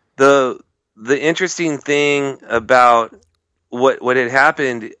the interesting thing about what had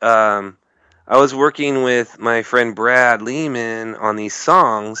happened, I was working with my friend Brad Lehman on these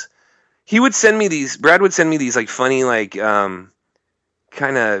songs. Brad would send me these like funny, like kind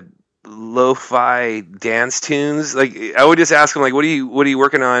of lo-fi dance tunes. Like, I would just ask him, like, what are you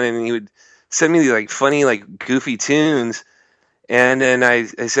working on? And he would send me these like funny, like goofy tunes. And then I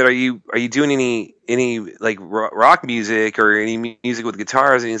said, are you doing any like rock music or any music with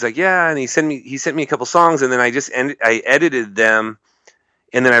guitars? And he's like, yeah. And he sent me a couple songs, and then I edited them,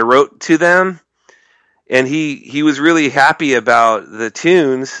 and then I wrote to them. and he was really happy about the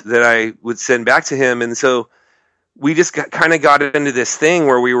tunes that I would send back to him, and so we just kind of got into this thing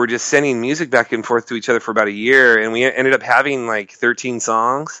where we were just sending music back and forth to each other for about a year, and we ended up having like 13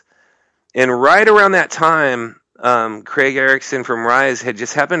 songs. And right around that time, Craig Erickson from Rise had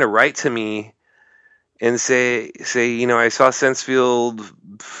just happened to write to me and say, I saw Sensefield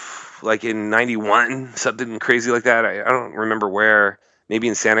like in 91, something crazy like that. I don't remember where. Maybe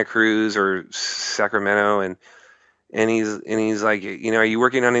in Santa Cruz or Sacramento, and he's like, are you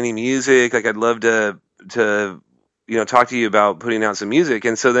working on any music? Like, I'd love to talk to you about putting out some music.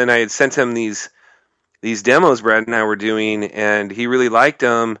 And so then I had sent him these demos Brad and I were doing, and he really liked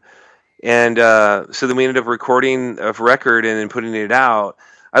them. And so then we ended up recording a record and then putting it out.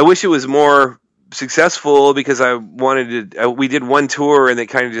 I wish it was more successful because I wanted to. We did one tour and it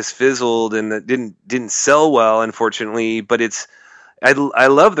kind of just fizzled, and that didn't sell well, unfortunately. But I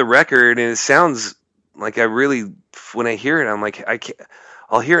love the record, and it sounds like when I hear it, I'm like,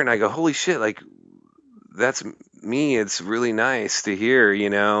 I'll hear it and I go, holy shit, like that's me. It's really nice to hear,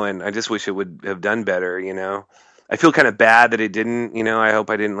 and I just wish it would have done better, I feel kind of bad that it didn't, I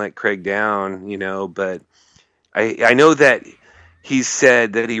hope I didn't let Craig down, but I know that he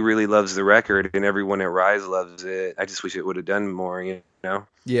said that he really loves the record and everyone at Rise loves it. I just wish it would have done more,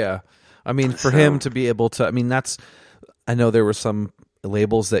 Yeah. I mean, for him to be able to, I know there were some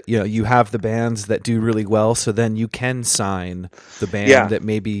labels that, you have the bands that do really well, so then you can sign the band that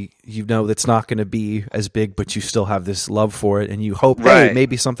maybe, that's not going to be as big, but you still have this love for it, and you hope, hey,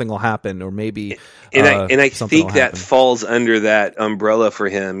 maybe something will happen, or maybe I think that falls under that umbrella for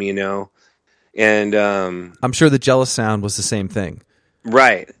him, and I'm sure the Jealous Sound was the same thing.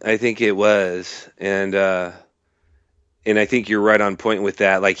 Right. I think it was, and I think you're right on point with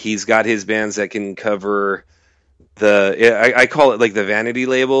that. Like, he's got his bands that can cover I call it like the vanity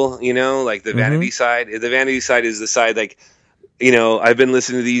label, like the vanity side. The vanity side is the side like, I've been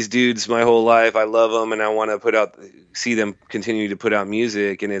listening to these dudes my whole life. I love them, and I want to see them continue to put out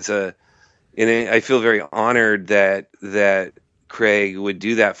music. And I feel very honored that Craig would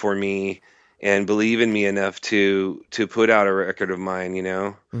do that for me and believe in me enough to put out a record of mine,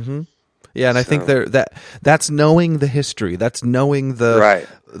 Mm-hmm. Yeah, and I think that's knowing the history. That's knowing the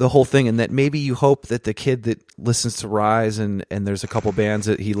whole thing, and that maybe you hope that the kid that listens to Rise and there's a couple bands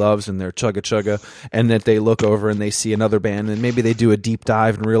that he loves and they're Chugga Chugga, and that they look over and they see another band and maybe they do a deep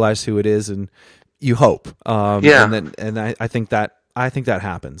dive and realize who it is, and you hope. And I think that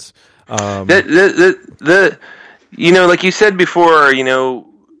happens. Like you said before,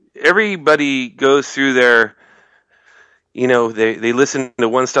 everybody goes through their. They listen to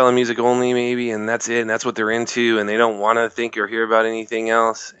one style of music only, maybe, and that's it, and that's what they're into, and they don't want to think or hear about anything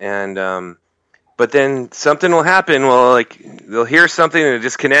else. And but then something will happen. Well, like they'll hear something and it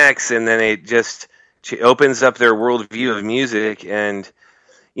just connects, and then it just opens up their worldview of music. And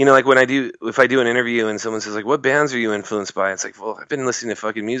like if I do an interview and someone says like, "What bands are you influenced by?" It's like, well, I've been listening to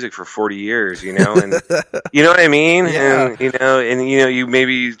fucking music for 40 years, and you know what I mean? Yeah. And you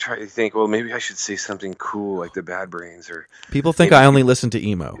maybe try to think, well, maybe I should say something cool like the Bad Brains, or people think I only listen to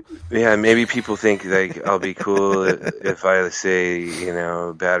emo. Yeah, maybe people think like I'll be cool if I say,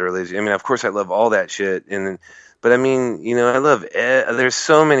 Bad Religion. Of course I love all that shit, but I love there's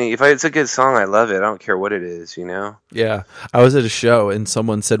so many. If it's a good song, I love it. I don't care what it is, Yeah, I was at a show and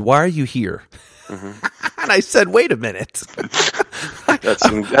someone said, "Why are you here?" Mm-hmm. And I said, "Wait a minute." That's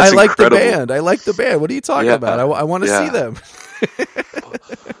I like incredible. the band. I like the band. What are you talking about? I want to see them.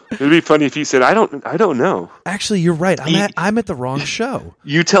 It'd be funny if you said, "I don't know." Actually, you're right. I'm at the wrong show.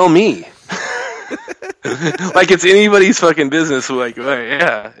 You tell me. Like it's anybody's fucking business. Like,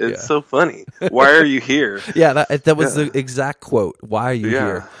 it's so funny. Why are you here? Yeah, that was the exact quote. Why are you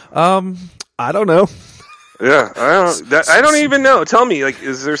here? I don't know. Yeah, I don't even know. Tell me, like,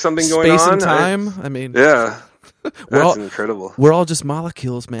 is there something going on? Space and time. That's incredible. We're all just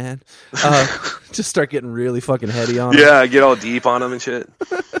molecules, man. Just start getting really fucking heady on them. Yeah, get all deep on them and shit.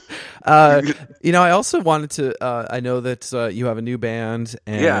 I also wanted to. I know that you have a new band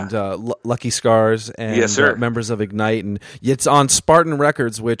and Lucky Scars and members of Ignite, and it's on Spartan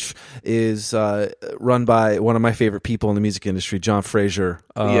Records, which is run by one of my favorite people in the music industry, John Frazier.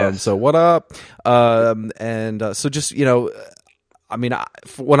 So what up? So just when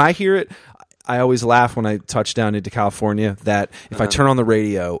I hear it, I always laugh when I touch down into California that if I turn on the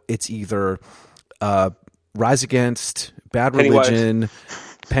radio, it's either Rise Against, Bad Religion,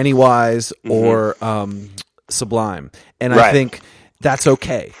 Pennywise, or Sublime. And I think that's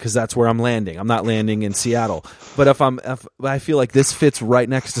okay because that's where I'm landing. I'm not landing in Seattle. But if I feel like this fits right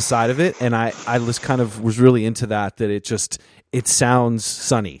next to Side of It, and I was really into that it sounds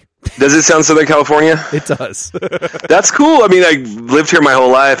sunny. Does it sound Southern California? It does. That's cool. I mean, I lived here my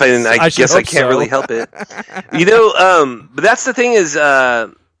whole life, and I guess I can't really help it. But that's the thing is,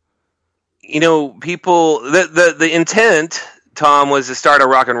 people. The intent, Tom, was to start a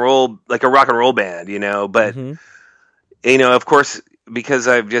rock and roll band. But of course, because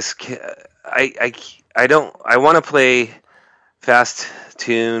I've just I want to play fast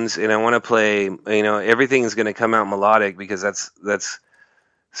tunes, and I want to play. Everything's going to come out melodic because that's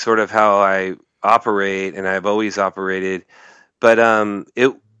sort of how I operate, and I've always operated. But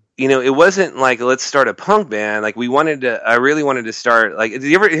it wasn't like, let's start a punk band. Like I really wanted to start, like, have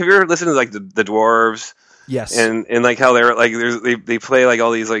you ever listened to like the Dwarves? Yes. And like how they're like, they play like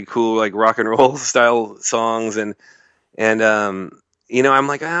all these like cool like rock and roll style songs, and I'm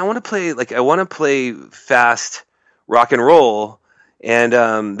like, I want to play fast rock and roll.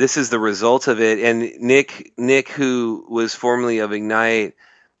 And this is the result of it. And Nick, who was formerly of Ignite,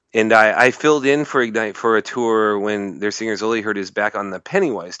 and I filled in for Ignite for a tour when their singer Zoli Hurt is back on the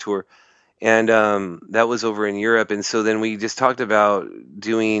Pennywise tour, and that was over in Europe. And so then we just talked about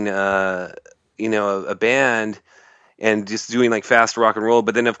doing a band and just doing like fast rock and roll.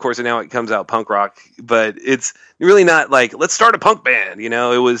 But then of course now it comes out punk rock, but it's really not like, let's start a punk band.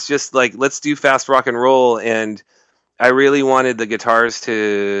 It was just like, let's do fast rock and roll. And I really wanted the guitars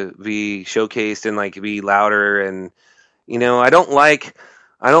to be showcased and like be louder. And I don't like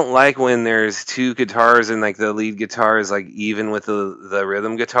when there's two guitars and like the lead guitar is like even with the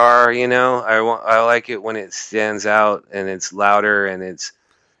rhythm guitar. I like it when it stands out and it's louder and it's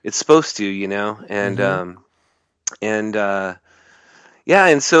supposed to.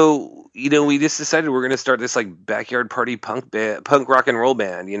 And so we just decided we're going to start this like backyard party punk rock and roll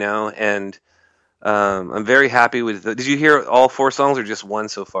band. And I'm very happy with it. Did you hear all 4 songs or just one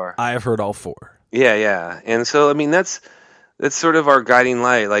so far? I have heard all 4. Yeah. And so, I mean, that's sort of our guiding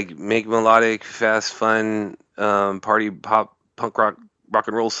light, like make melodic, fast, fun, party pop, punk rock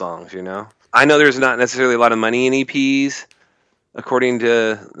and roll songs, I know there's not necessarily a lot of money in EPs, according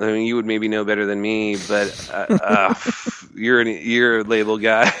to, I mean, you would maybe know better than me, but you're a label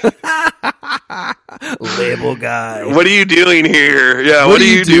guy. Label guy. What are you doing here? Yeah, what are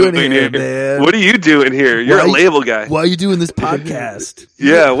you doing here, man? What are you doing here? You're a label guy. Why are you doing this podcast?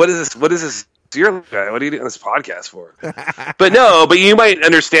 Yeah, what is this? You're a guy. What are you doing this podcast for? But you might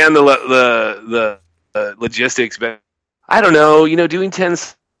understand the logistics. But I don't know. Doing 10.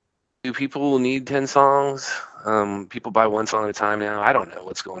 Do people need 10 songs? People buy 1 song at a time now. I don't know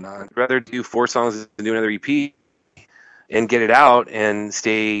what's going on. I'd rather do 4 songs than do another EP and get it out and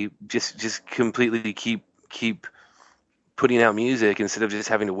stay just completely keep putting out music instead of just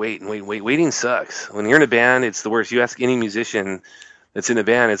having to wait. Waiting sucks. When you're in a band, it's the worst. You ask any musician that's in a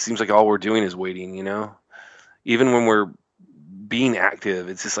band, it seems like all we're doing is waiting, Even when we're being active,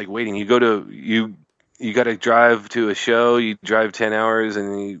 it's just like waiting. You got to drive to a show, you drive 10 hours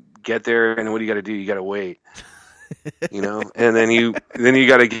and you get there, and what do you got to do? You got to wait. And then you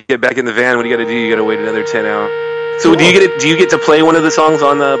got to get back in the van. What do you got to do? You got to wait another 10 hours. So do you get to play one of the songs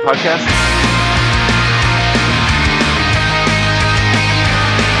on the podcast?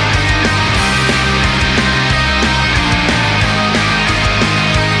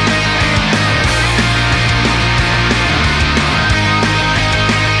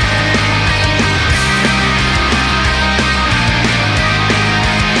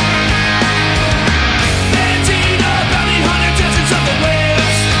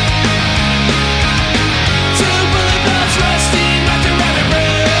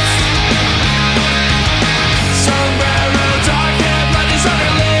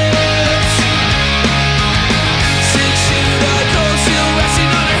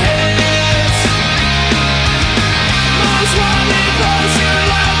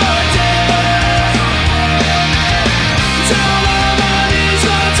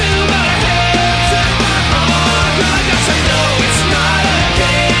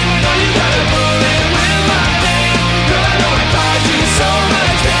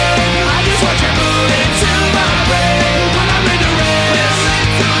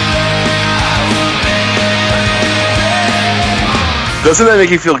 Doesn't that make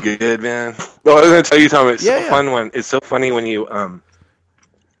you feel good, man? No, I was going to tell you, Tom, it's It's so funny when you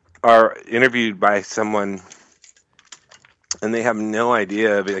are interviewed by someone and they have no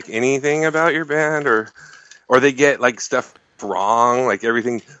idea like anything about your band, or they get like stuff wrong, like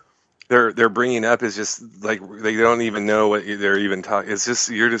everything they're bringing up is just like they don't even know what they're even talking. It's just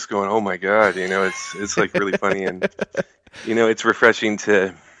you're just going, oh my god, it's like really funny, and it's refreshing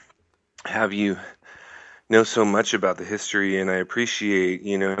to have you know so much about the history, and I appreciate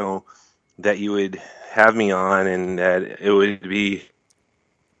that you would have me on, and that it would be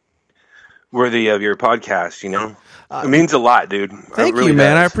worthy of your podcast, you know? It means a lot, dude. Thank you,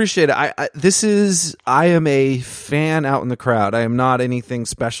 man. I appreciate it. I am a fan out in the crowd. I am not anything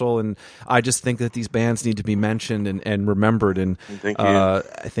special, and I just think that these bands need to be mentioned and remembered. And Thank you.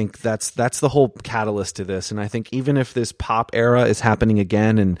 I think that's the whole catalyst to this. And I think even if this pop era is happening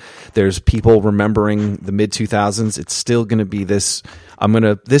again, and there's people remembering the mid 2000s, it's still going to be this.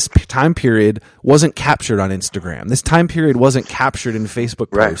 This time period wasn't captured on Instagram. This time period wasn't captured in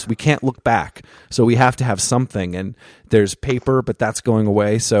Facebook posts. Right. We can't look back. So we have to have something. And there's paper, but that's going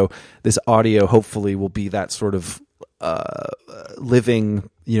away. So this audio hopefully will be that sort of living,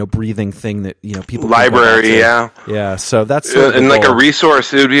 breathing thing that, people library, yeah. Yeah. So that's sort of and like goal. a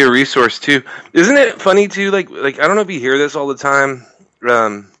resource. It would be a resource too. Isn't it funny too? Like I don't know if you hear this all the time,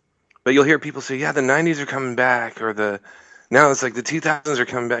 but you'll hear people say, "Yeah, the '90s are coming back," or now it's like the 2000s are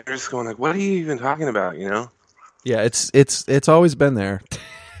coming back. You're just going like, "What are you even talking about?" Yeah, it's always been there.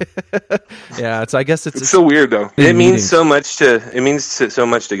 Yeah, I guess it's so weird though. It means meetings. so much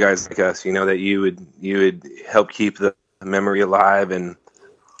to guys like us, that you would help keep the memory alive and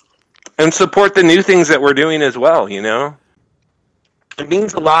support the new things that we're doing as well. It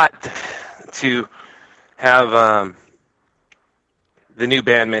means a lot to have the new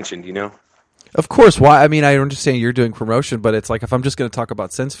band mentioned. Of course. Why? I mean, I understand you're doing promotion, but it's like if I'm just going to talk about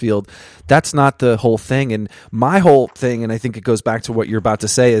Sensefield, that's not the whole thing. And my whole thing, and I think it goes back to what you're about to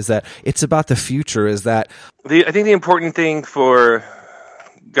say, is that it's about the future. Is that I think the important thing for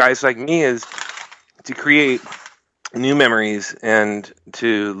guys like me is to create new memories and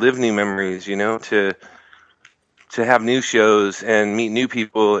to live new memories. To have new shows and meet new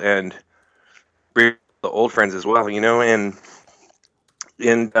people and bring the old friends as well. And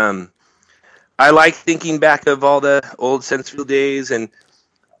I like thinking back of all the old Sensefield days and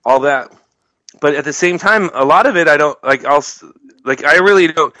all that, but at the same time, a lot of it I don't like. I really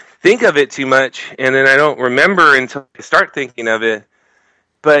don't think of it too much, and then I don't remember until I start thinking of it.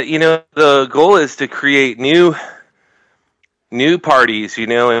 But the goal is to create new parties,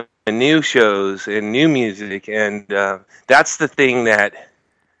 and new shows and new music, and that's the thing that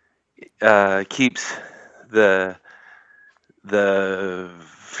keeps the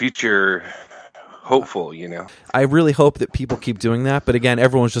future hopeful. I really hope that people keep doing that. But again,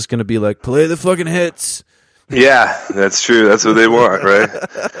 everyone's just going to be like, play the fucking hits. Yeah, that's true. That's what they want, right?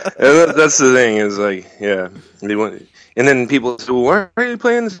 And that's the thing is like, yeah, they want. And then people say, well, why are you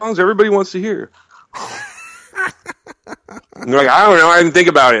playing the songs everybody wants to hear? And they're like, I don't know. I didn't think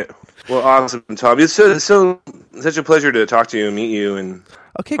about it. Well, awesome, Tom. It's such a pleasure to talk to you and meet you. And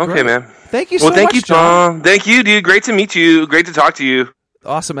Okay, great. Okay, man. Thank you so much, thank you, John. Tom. Thank you, dude. Great to meet you. Great to talk to you.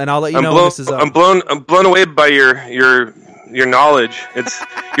 Awesome, and I'll let you know when this is up. I'm blown away by your knowledge.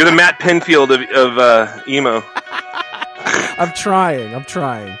 You're the Matt Penfield of emo. I'm trying.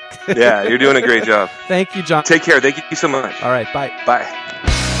 Yeah, you're doing a great job. Thank you, John. Take care. Thank you so much. All right, bye. Bye.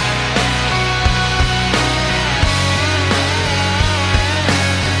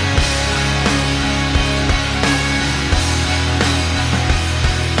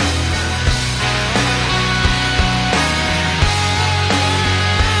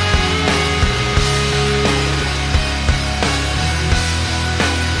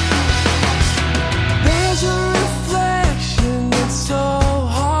 There's a reflection that's so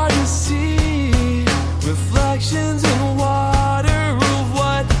hard to see. Reflections in water.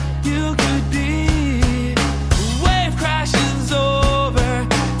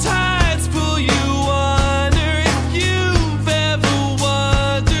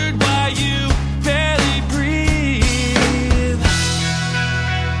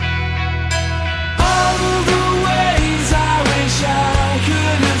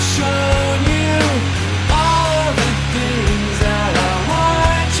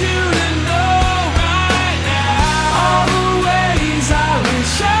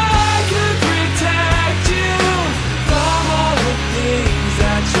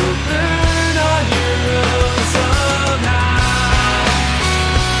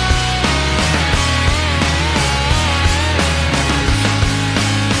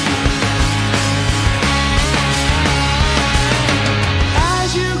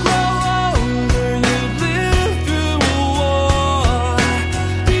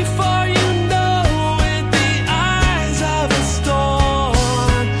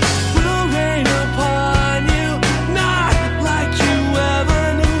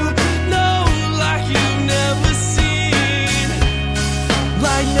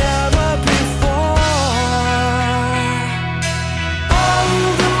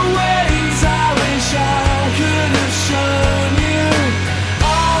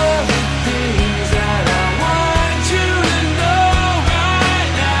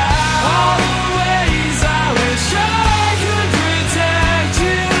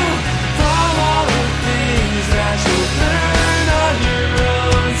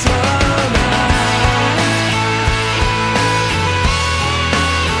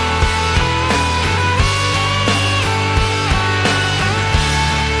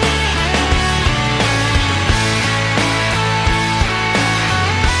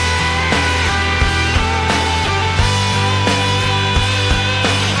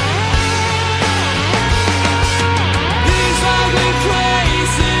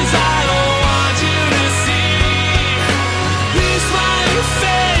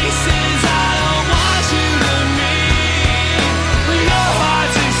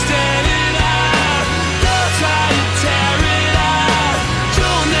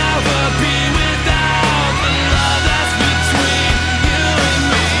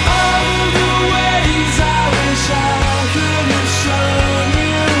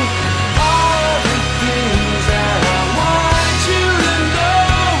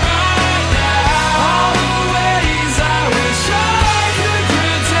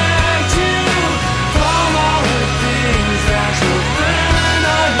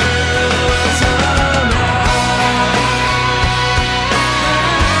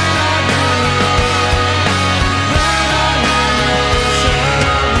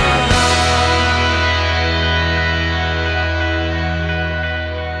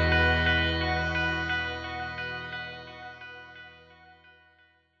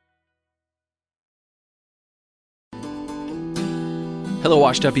 Hello,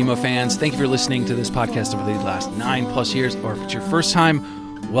 Washed Up Emo fans. Thank you for listening to this podcast over the last 9+ years, or if it's your first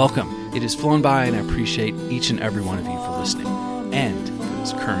time, welcome. It has flown by, and I appreciate each and every one of you for listening. And for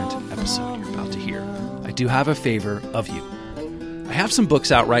this current episode you're about to hear, I do have a favor of you. I have some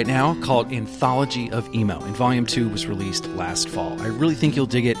books out right now called Anthology of Emo, and Volume 2 was released last fall. I really think you'll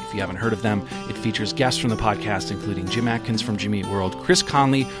dig it if you haven't heard of them. It features guests from the podcast, including Jim Atkins from Jimmy Eat World, Chris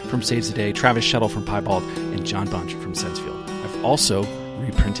Conley from Saves the Day, Travis Shettle from Piebald, and John Bunch from Sensefield. I've also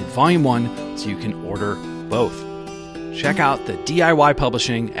reprinted Volume 1 so you can order both. Check out the DIY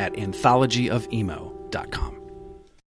publishing at anthologyofemo.com.